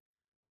happening?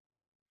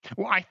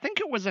 Well, I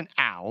think it was an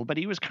owl, but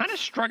he was kind of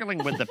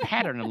struggling with the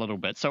pattern a little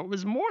bit, so it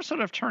was more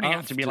sort of turning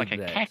out to be After like a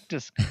that.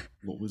 cactus.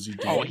 What was he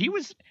doing? Oh, he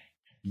was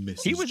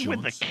Mrs. with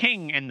the Johnson?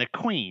 king and the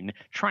queen,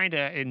 trying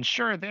to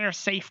ensure their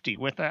safety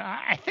with,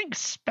 I think,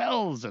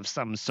 spells of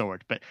some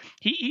sort. But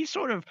he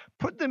sort of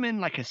put them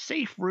in like a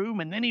safe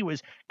room, and then he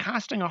was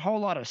casting a whole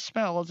lot of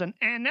spells. And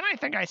then I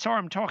think I saw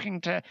him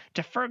talking to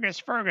Fergus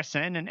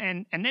Ferguson,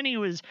 and then he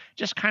was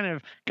just kind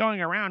of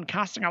going around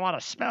casting a lot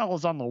of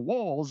spells on the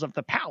walls of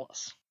the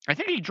palace. I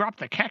think he dropped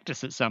the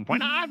cactus at some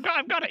point. I've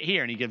got it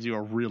here, and he gives you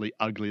a really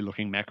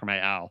ugly-looking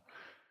macrame owl.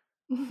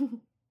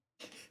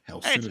 How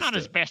It's not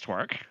his sinister. best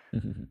work.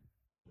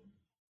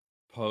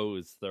 Poe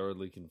is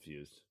thoroughly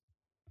confused.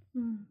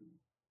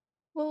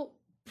 Well,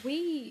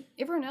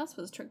 Everyone else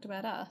was tricked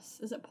about us.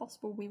 Is it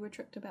possible we were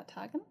tricked about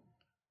Targan?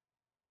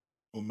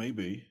 Or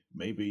maybe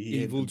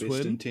he Evil had the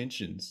best twin?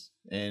 intentions,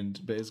 and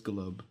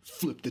Bezgalub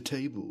flipped the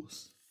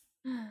tables.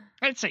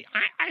 Let's see.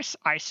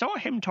 I saw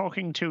him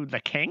talking to the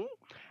king.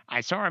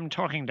 I saw him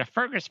talking to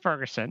Fergus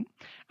Ferguson.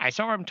 I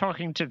saw him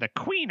talking to the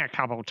queen a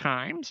couple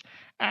times.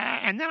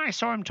 And then I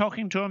saw him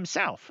talking to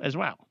himself as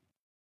well.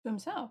 To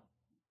himself?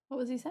 What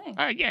was he saying?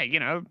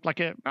 Yeah,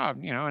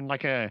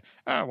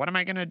 what am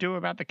I going to do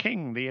about the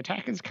king? The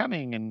attack is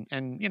coming,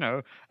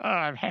 and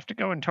I have to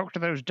go and talk to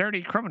those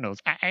dirty criminals.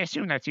 I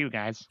assume that's you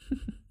guys.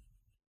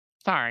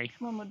 Sorry.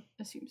 One would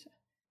assume so.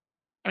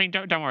 I mean,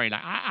 don't worry.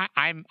 Like,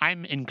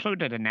 I'm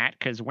included in that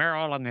because we're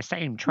all in the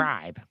same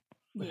tribe.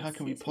 But how Yes,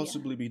 can we yes, we are.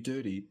 possibly be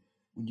dirty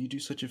when you do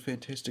such a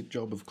fantastic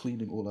job of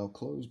cleaning all our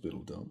clothes,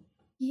 Biddledum?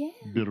 Yeah.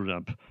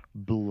 Biddledump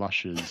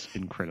blushes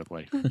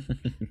incredibly.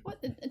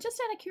 What?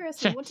 Just out of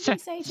curiosity, what did you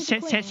say to the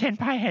queen?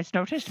 Senpai has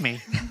noticed me.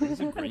 What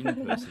does a green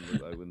person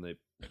look like when they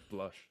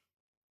blush?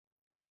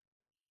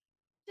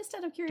 Just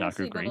out of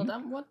curiosity, green?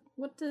 Biddledum,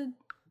 what did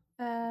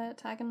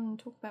Targan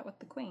talk about with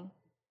the queen?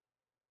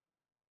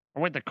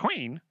 With the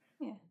queen,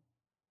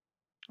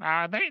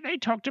 Yeah. they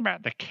talked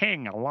about the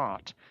king a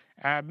lot.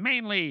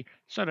 Mainly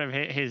sort of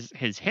his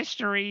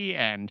history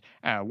and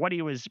what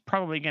he was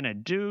probably going to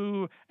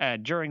do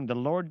during the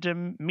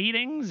lorddom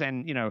meetings,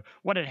 and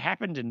what had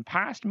happened in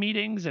past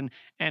meetings,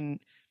 and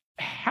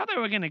how they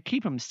were going to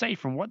keep him safe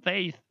from what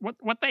they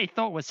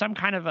thought was some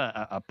kind of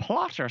a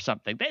plot or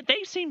something.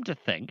 They seemed to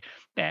think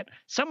that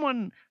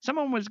someone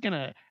was going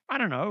to, I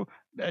don't know,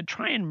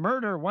 try and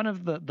murder one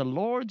of the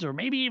lords or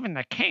maybe even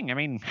the king. I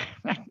mean,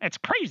 that's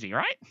crazy,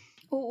 right?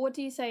 Well, what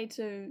do you say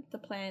to the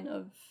plan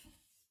of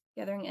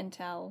gathering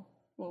intel,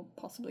 well,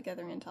 possibly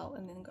gathering intel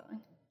and then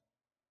going?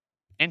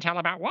 Intel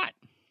about what?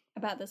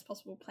 About this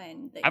possible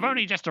plan. That I've you-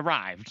 only just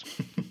arrived.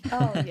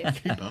 Oh, yes.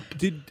 Keep up.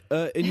 Did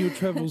in your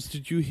travels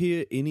did you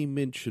hear any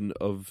mention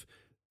of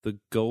the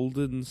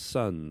Golden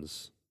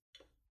Suns?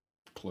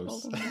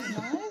 Close. Golden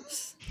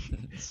knives?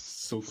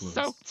 So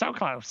close. So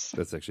close.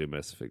 That's actually a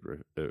Mass Effect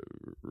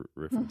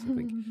reference, I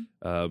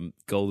think.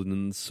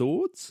 Golden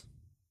swords,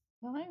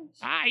 Knives?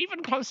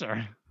 Even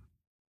closer.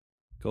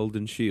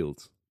 golden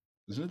shields.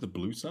 Isn't it the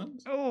Blue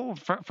Suns? Oh,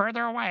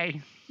 further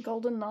away.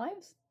 Golden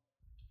knives?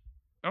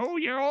 Oh,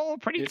 you're all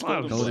pretty It's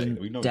close. Golden Blade.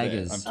 We know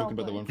daggers. that. I'm talking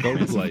about the one from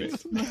Golden Mass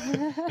blades.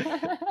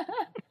 Effect.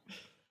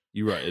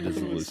 You're right. It is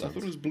the I Blue thought it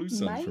Suns. was Blue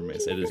Suns from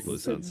Mass It Effect. is Blue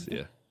Suns.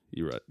 Yeah,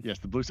 you're right. Yes,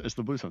 it's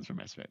the Blue Suns from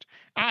Mass Effect.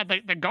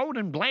 The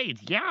Golden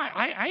Blades. Yeah,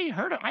 I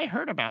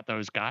heard about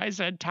those guys.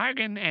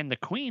 Targan and the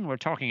Queen were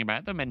talking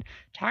about them, and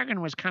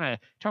Targan was kind of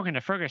talking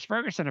to Fergus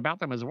Ferguson about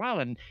them as well,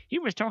 and he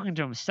was talking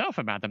to himself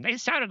about them. They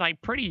sounded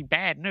like pretty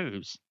bad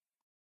news.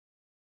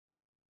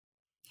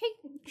 Hey,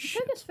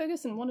 Fergus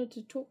Ferguson wanted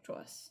to talk to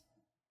us.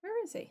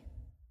 Where is he?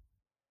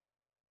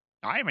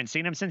 I haven't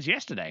seen him since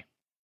yesterday.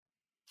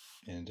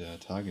 And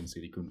Targan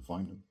said he couldn't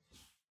find him.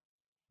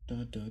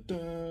 Da, da,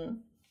 da.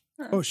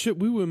 Oh shit!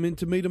 We were meant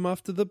to meet him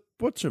after the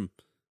Butchum.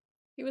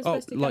 He was Oh,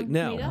 supposed to like come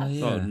now? meet Oh, us.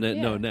 yeah. Oh no,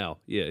 Yeah. now.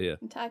 Yeah.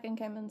 And Targan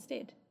came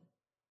instead.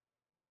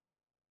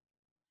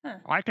 Huh.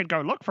 I could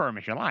go look for him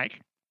if you like.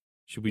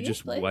 Should we Yes,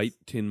 just please. wait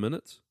 10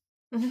 minutes?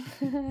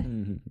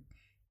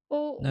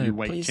 Well, No, You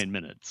wait please- 10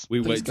 minutes.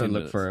 We Please wait go 10 look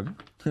minutes. for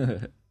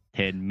him.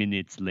 10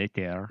 minutes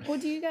later. or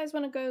do you guys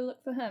want to go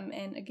look for him?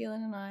 And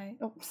Agilin and I...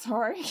 Oh,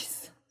 sorry.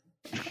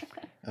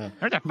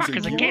 Who the fuck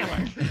is a Agilin? killer?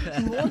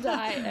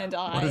 Mordai and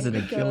I What is an go,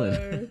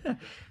 Agilin?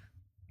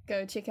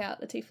 go check out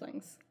the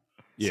tieflings.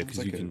 Yeah, Sounds because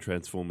like you a can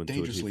transform into a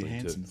Dangerously tiefling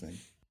handsome too. thing.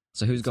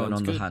 So who's going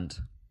Sounds on the good. hunt?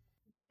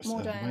 So Mordai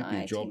it and might be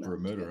I a job team for a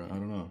up murderer. together. I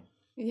don't know.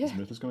 Yeah. Is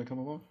Mithras going to come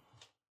along?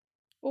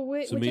 Well,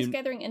 we're So we're me just and-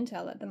 gathering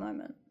intel at the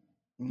moment.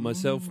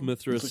 Myself, Mm,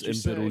 Mithras, that's what and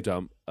you say.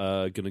 Biddledump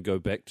are going to go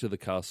back to the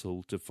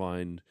castle to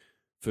find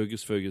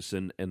Fergus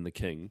Ferguson and the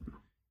king,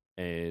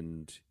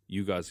 and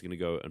you guys are going to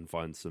go and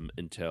find some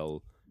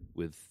intel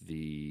with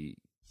the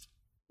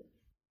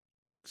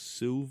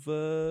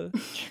silver.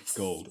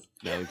 Gold.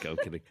 No, I'm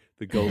kidding.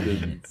 The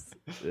golden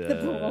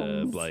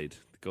bronze. blade.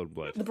 The golden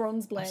blade. The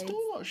bronze I'm blade.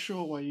 still not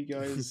sure why you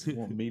guys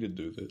want me to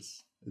do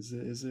this.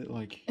 Is it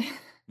like...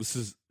 This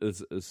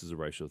is a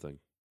racial thing.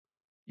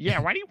 Yeah,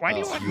 why do you Oh, want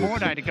you're-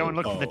 Mordai to go and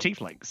look for the oh.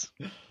 tieflings?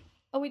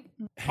 Oh, we...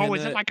 Oh,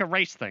 is it Hannah- like a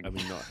race thing? I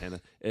mean, not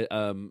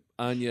Hannah.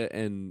 Anya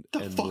and The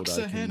and fuck's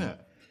Mordai a Hannah?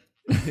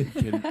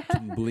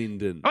 can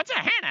blend in. What's a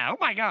Hannah? Oh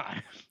my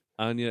god.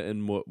 Anya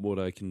and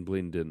Mordai can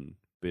blend in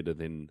better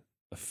than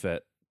a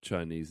fat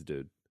Chinese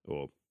dude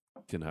or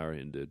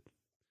Kanharian dude.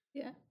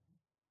 Yeah.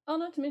 Oh,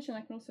 not to mention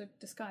I can also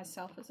disguise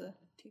self as a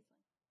tiefling.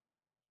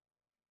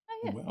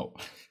 Oh, yeah. Well,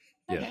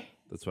 Yeah, Okay.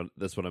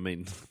 that's what I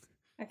mean.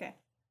 Okay.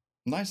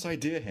 nice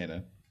idea,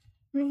 Hannah.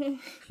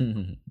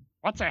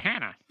 What's a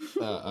Hannah?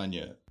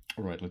 Anya.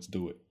 All right, let's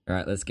do it. All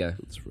right, let's go.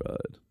 Let's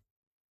ride.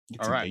 Get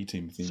All some right,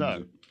 A-team theme so-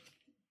 music.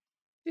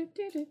 Do,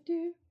 do, do,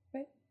 do.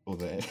 Right. Or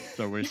that.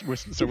 So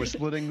we're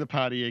splitting the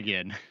party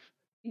again.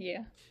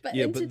 Yeah. But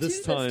Yeah, into but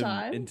this two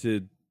time,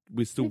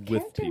 we're still the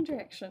with character people.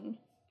 interaction.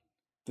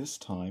 This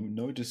time,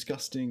 no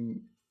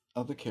disgusting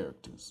other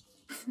characters.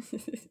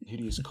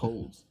 Hideous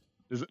cold.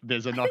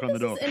 There's a knock on the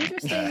door. This is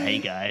interesting. Hey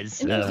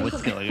guys, Interesting what's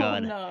topic. going Oh,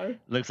 on? no.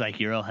 Looks like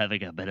you're all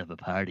having a bit of a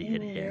party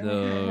in here.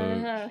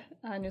 No.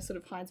 Anya sort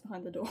of hides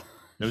behind the door.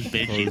 Those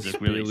bed Poe's sheets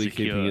look really barely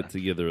keeping secure. it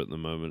together at the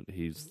moment.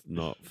 He's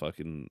not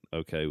fucking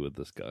okay with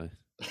this guy.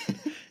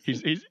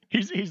 He's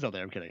not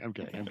there. I'm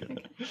kidding.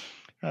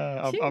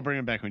 I'll bring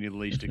him back when you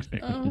least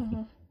expect it.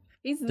 Oh,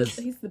 he's Does-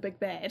 the big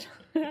bad.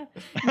 Yay,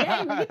 we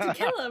get to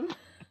kill him.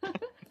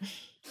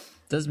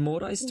 Does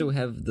Mordai still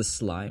have the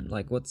slime?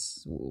 Like,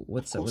 what's up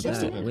with course he that?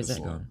 still has Where's the that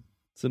slime. gone?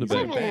 It's in a He's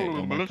bag. like, bag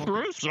on my pocket.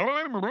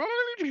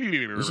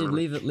 You should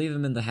leave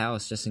him in the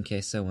house just in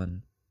case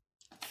someone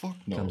Fuck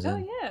no. comes Oh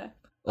in, yeah.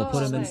 or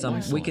put him in wait, some.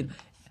 no.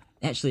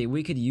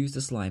 We could use the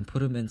slime,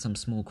 put him in some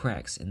small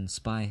cracks, and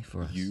spy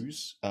for us.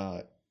 Use.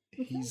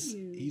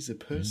 He's a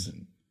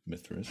person,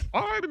 Mithras.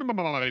 I'm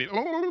my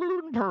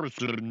own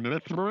person,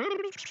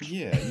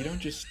 Yeah, you don't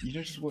just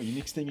what? Your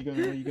next thing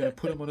you're gonna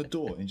put him on a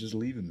door and just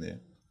leave him there.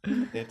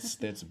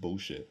 That's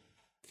bullshit.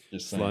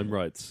 Just saying. Slime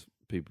rights,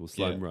 people.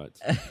 Slime Yeah. rights.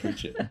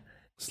 Preach it.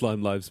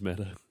 Slime lives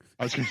matter.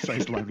 I was going to say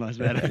slime lives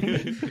matter.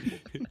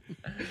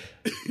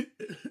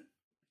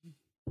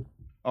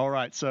 All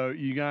right, so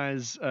you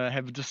guys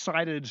have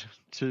decided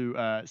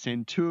to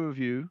send two of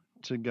you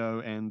to go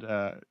and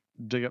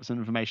dig up some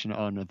information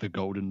on the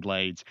Golden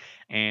Blades,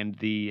 and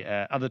the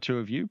other two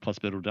of you, plus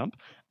Biddle Dump,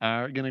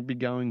 are going to be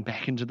going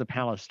back into the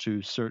palace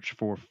to search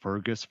for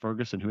Fergus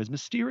Ferguson, who has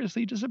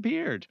mysteriously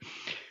disappeared.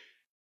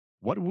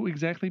 What will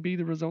exactly be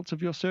the results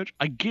of your search?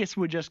 I guess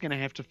we're just going to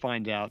have to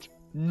find out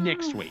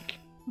next week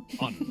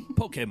On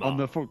Pokemon. on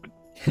the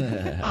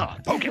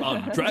Pokemon.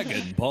 on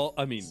Dragon Ball.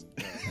 I mean,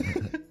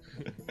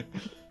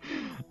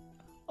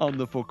 on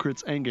the For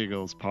Crits and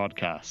Giggles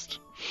podcast.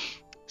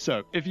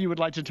 So, if you would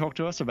like to talk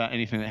to us about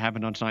anything that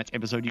happened on tonight's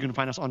episode, you can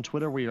find us on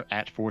Twitter. We are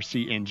at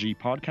 4CNG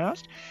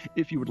Podcast.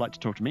 If you would like to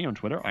talk to me on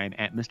Twitter, I am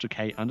at Mr.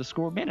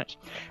 K_Bennett.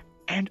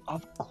 And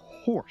of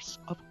course,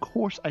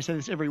 I say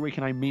this every week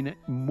and I mean it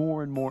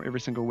more and more every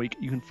single week.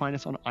 You can find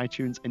us on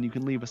iTunes and you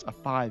can leave us a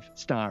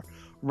 5-star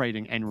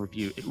rating and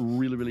review. It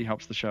really, really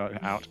helps the show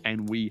out,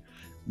 and we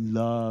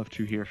love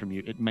to hear from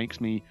you. It makes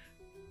me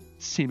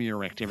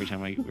semi-erect every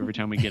time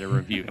we get a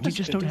review. And we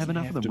just don't have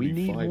enough of them. We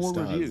need more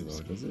reviews.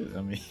 Though, does it?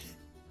 I mean,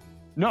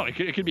 No, it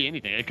could be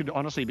anything. It could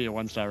honestly be a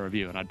 1-star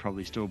review, and I'd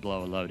probably still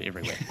blow a load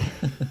everywhere.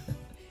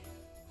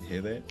 you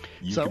hear that?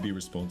 You So- could be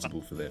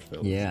responsible for that,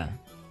 fellas. Yeah.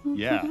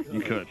 Yeah,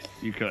 you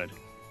could.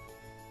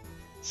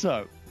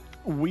 So,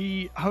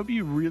 we hope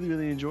you really,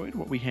 really enjoyed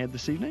what we had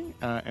this evening,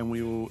 and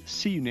we will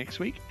see you next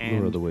week. lore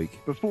And of the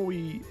week. before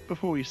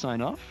we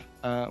sign off,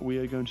 we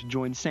are going to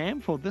join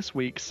Sam for this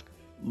week's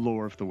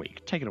Lore of the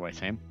Week. Take it away,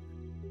 Sam.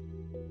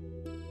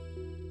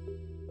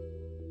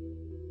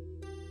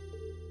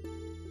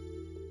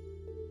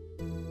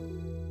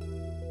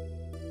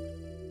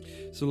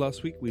 So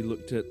last week we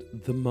looked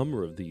at the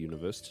mummer of the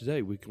universe.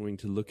 Today we're going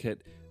to look at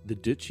the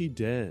ditchy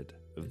dad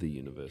of the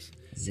universe.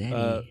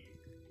 Zaddy.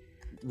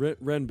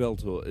 Ran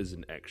Beltor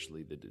isn't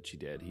actually the ditchy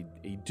dad.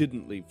 He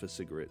didn't leave for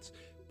cigarettes,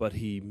 but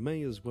he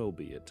may as well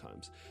be at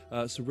times.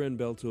 So Ran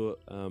Beltor,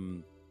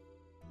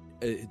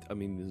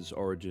 his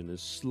origin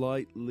is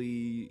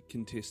slightly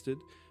contested,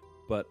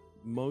 but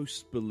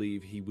most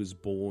believe he was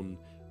born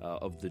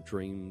of the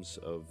dreams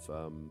of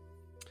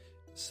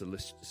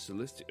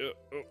Celestian.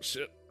 Oh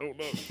shit! Oh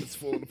no, it's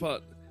falling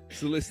apart.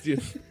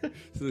 Celestian.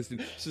 So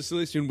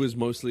Celestian was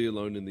mostly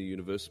alone in the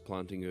universe,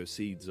 planting her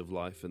seeds of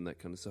life and that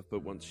kind of stuff.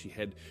 But once she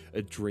had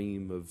a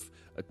dream of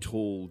a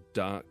tall,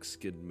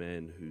 dark-skinned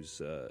man whose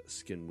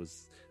skin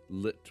was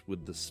lit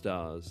with the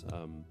stars,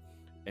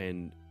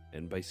 and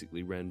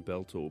basically Ran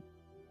Beltor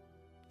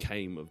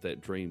came of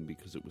that dream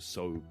because it was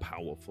so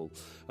powerful.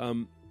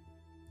 And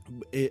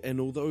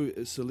although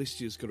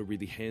Celestia's got a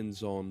really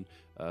hands-on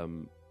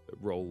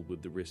role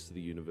with the rest of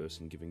the universe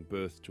and giving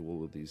birth to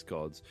all of these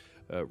gods,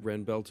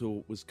 Ran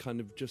Beltor was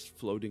kind of just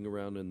floating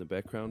around in the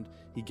background.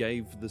 He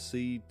gave the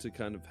seed to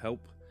kind of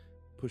help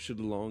push it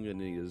along, and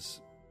he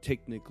is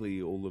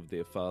technically all of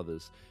their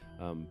fathers,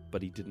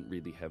 but he didn't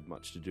really have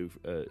much to do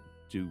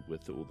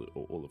with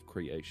all of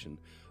creation,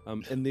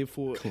 and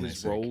therefore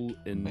his Classic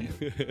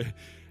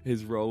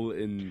role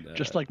in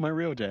Just like my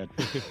real dad.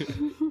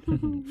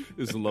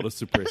 there's a lot of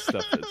suppressed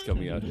stuff that's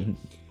coming out here.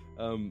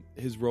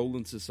 His role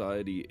in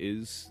society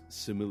is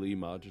similarly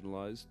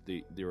marginalized.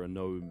 There are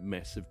no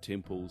massive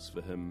temples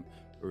for him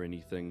or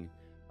anything.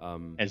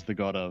 As the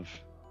god of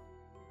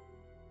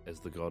As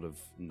the god of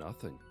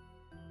nothing.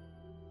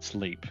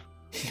 sleep.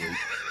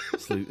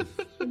 Sleep.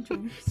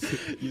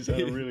 You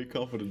sound really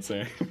confident,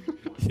 Sam.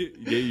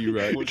 Yeah, you're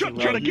right. Which Trying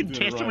is to right, you do it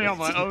contest me right. on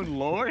my own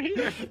lore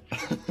here.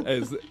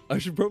 I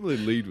should probably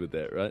lead with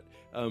that, right?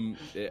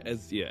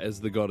 As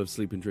the god of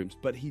sleep and dreams.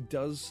 But he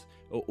does,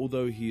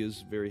 although he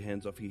is very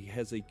hands off, he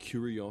has a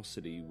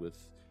curiosity with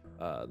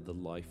the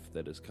life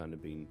that has kind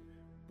of been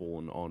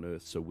born on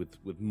Earth. So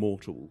with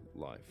mortal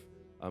life,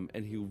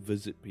 and he'll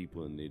visit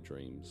people in their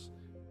dreams.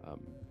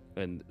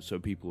 And so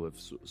people have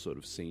sort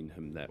of seen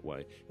him that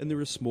way. And there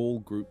are small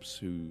groups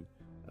who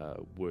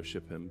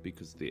worship him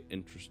because they're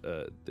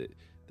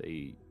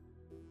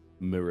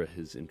mirror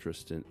his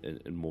interest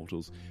in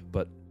mortals.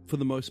 But for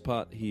the most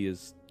part, he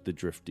is the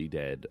drifty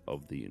dad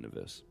of the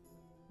universe.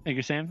 Thank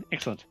you, Sam.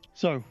 Excellent.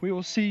 So we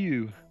will see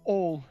you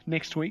all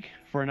next week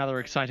for another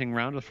exciting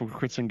round of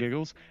Crits and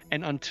Giggles.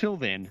 And until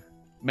then,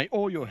 may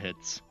all your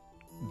hits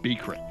be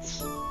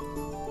crits.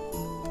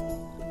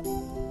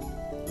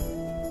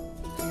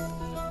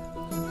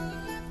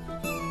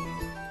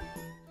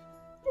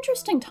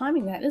 Interesting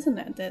timing, that isn't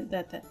it?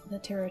 That the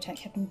terror attack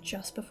happened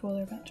just before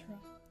they're about to roll.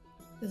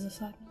 As a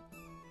side note.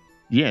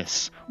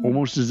 Yes,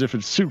 almost as if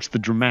it suits the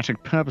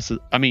dramatic purposes.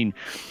 I mean,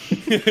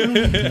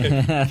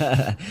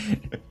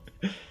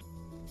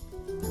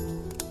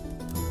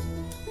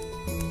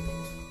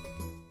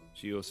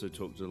 She also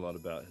talked a lot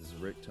about his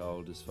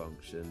erectile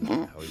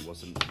dysfunction, how he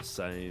wasn't the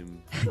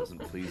same, he wasn't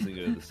pleasing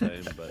her the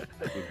same, but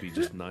it would be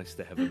just nice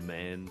to have a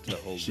man to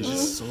hold She's her.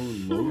 just so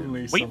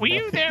lonely. were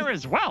you there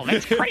as well?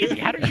 That's crazy.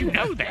 How did you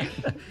know that?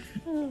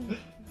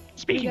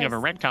 Speaking of Yes.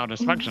 erectile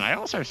dysfunction, I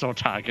also saw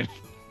Target.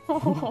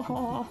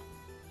 Oh.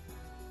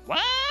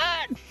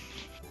 What?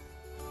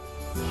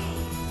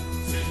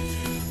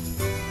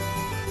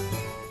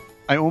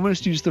 I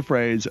almost used the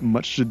phrase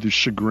much to the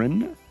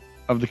chagrin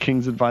of the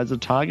king's advisor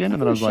Targan, and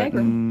then I was like,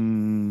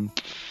 Chagrin.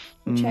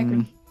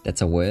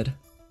 That's a word.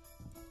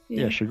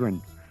 yeah,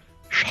 chagrin.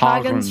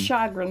 Targan's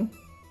chagrin.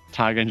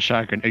 Targan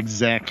chagrin.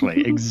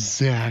 Exactly.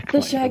 Exactly.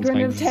 The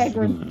chagrin of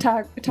Targan.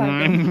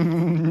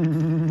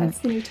 Targan. That's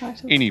the new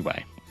title.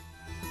 Anyway.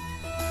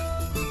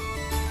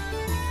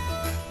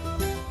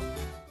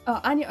 Oh,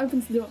 Anya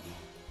opens the door.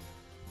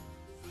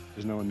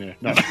 There's no one there.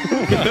 No.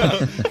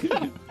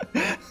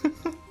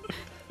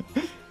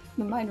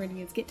 The mind reading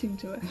is getting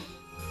to it.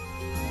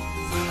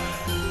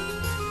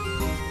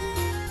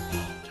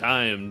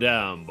 Tie him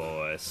down,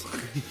 boys.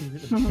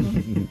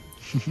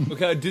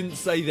 Okay, I didn't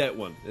say that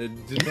one.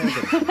 It didn't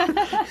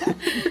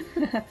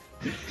happen.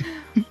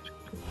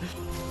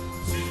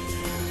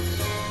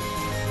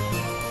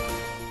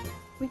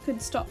 We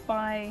could stop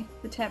by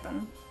the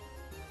tavern.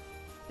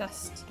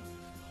 Just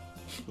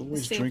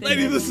Always See if drinking. they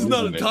Lady, this is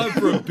not a isn't it? time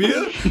for a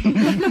beer.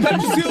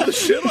 Can't you see all the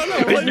shit I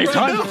know playing right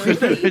now? Is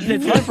there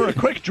time for a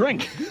quick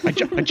drink? I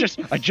just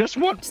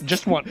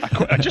want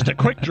a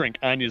quick drink.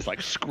 Anya's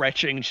like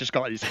scratching, and she's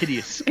got like these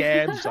hideous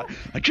scabs. Like,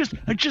 I just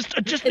need a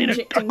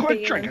injecting quick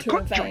beer drink, a into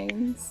quick her drink.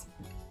 veins.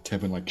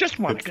 Tevin like Just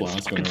one. I pit can,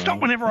 flask I on can her stop arm.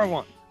 whenever I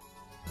want.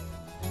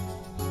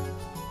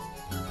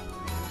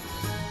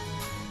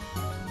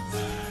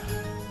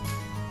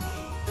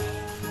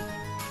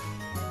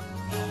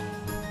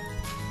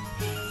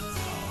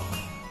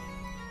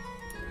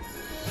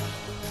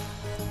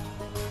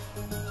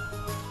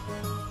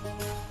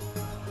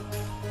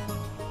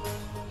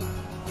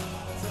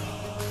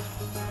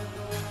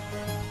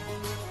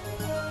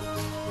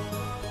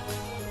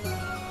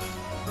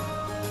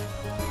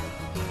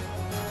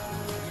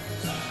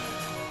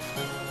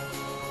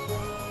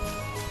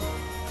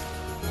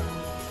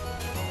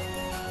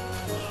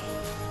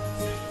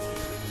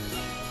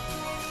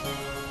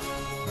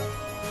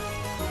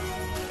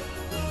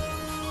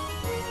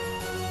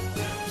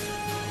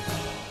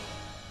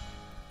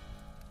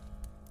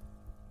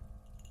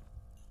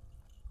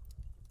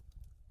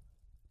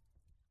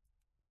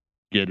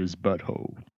 Get his butthole.